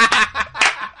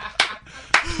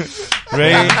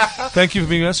 Ray, thank you for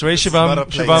being with us. Ray not a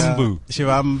place. Shivambu.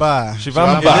 Shivamba.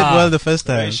 Shivamba. You did well the first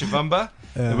Ray time. Shivamba.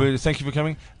 Yeah. Thank you for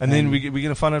coming. And then we're going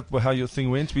to find out how your thing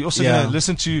went. We're also Yeah. going to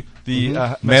listen to the Man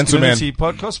to Man. Masculinity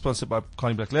podcast sponsored by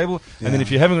Carling Black Label. And then Yeah.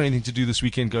 if you haven't got anything to do this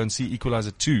weekend, go and see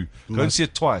Equalizer 2. Go and Most- see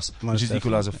it twice, which most is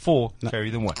Equalizer 4, carry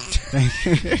the 1.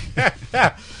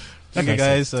 Okay,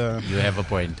 guys. You have a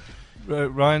point.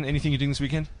 Ryan, anything you're doing this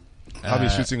weekend? I'll be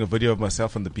shooting a video of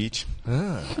myself on the beach.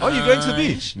 Oh, you're going to the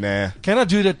beach? Nah. Can I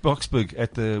do it at Boxburg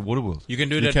at the Waterworld? You can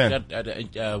do You that can.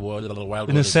 at Wild In a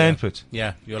Waters, sand yeah. pit?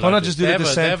 Yeah, you're Can't I allowed just to. do it at They the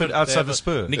have sand a- pit they outside have the a-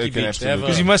 Spur? Nikki Okay, Beach. They have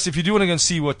Because a- you must, if you do want to go and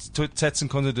see what Tats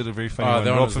and Conzo did a very funny Oh, one. that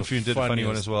one Rob was from the Fune did a funny one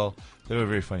funniest. as well. They were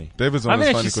very funny. David's I one was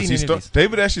haven't funny actually because seen any of these.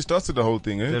 David actually started the whole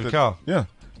thing. Eh? David That- Cow. Yeah.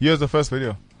 Here's the first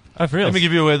video. Oh, for real? Let me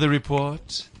give you a weather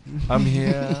report. I'm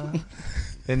here.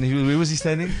 And where was he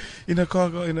standing? In a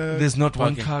cargo, in a... There's not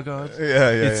one Parking. car guard.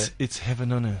 Yeah. It's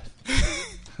heaven on earth.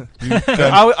 Can't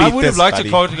I beat would have this, liked buddy.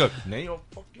 a car to go, "Nay,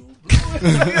 fuck you."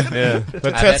 Yeah.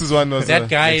 But Tats' one was That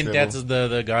guy in next Tats level. is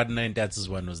the gardener in Tats'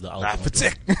 one was the ultimate.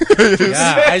 Protect.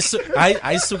 Yeah, I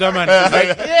Sugaman.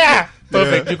 Like, yeah,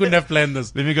 perfect. You couldn't have planned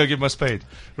this. Let me go get my spade.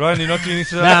 Ryan, you're not doing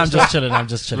anything today? Nah, I'm just chilling. I'm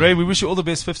just chilling. Ray, we wish you all the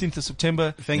best. 15th of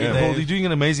September. Thank you, Yeah. Dave. You're doing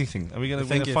an amazing thing. And we're going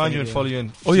Thank to you, find thank you and you. follow you.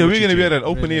 And Oh see yeah, what we're you gonna be do. at an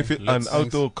open Really? air, an Let's-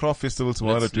 outdoor craft festival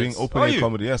tomorrow let's- doing let's- open Are air you?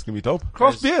 comedy. Yeah, it's gonna be dope.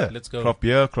 Craft beer. Let's go. Craft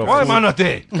beer, craft Why am food. I not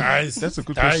there? Guys, That's a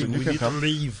good question. You can come.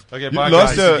 leave. Okay, You bye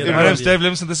lost guys. the- My name's Dave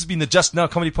Levinson. This has been the Just Now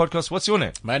Comedy Podcast. What's your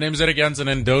name? My name's Eric Jansen,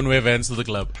 and don't wear Vans to the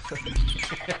club.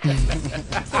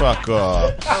 Fuck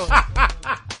off.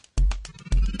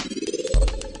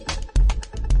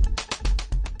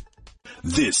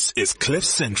 This is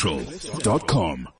CliffCentral.com.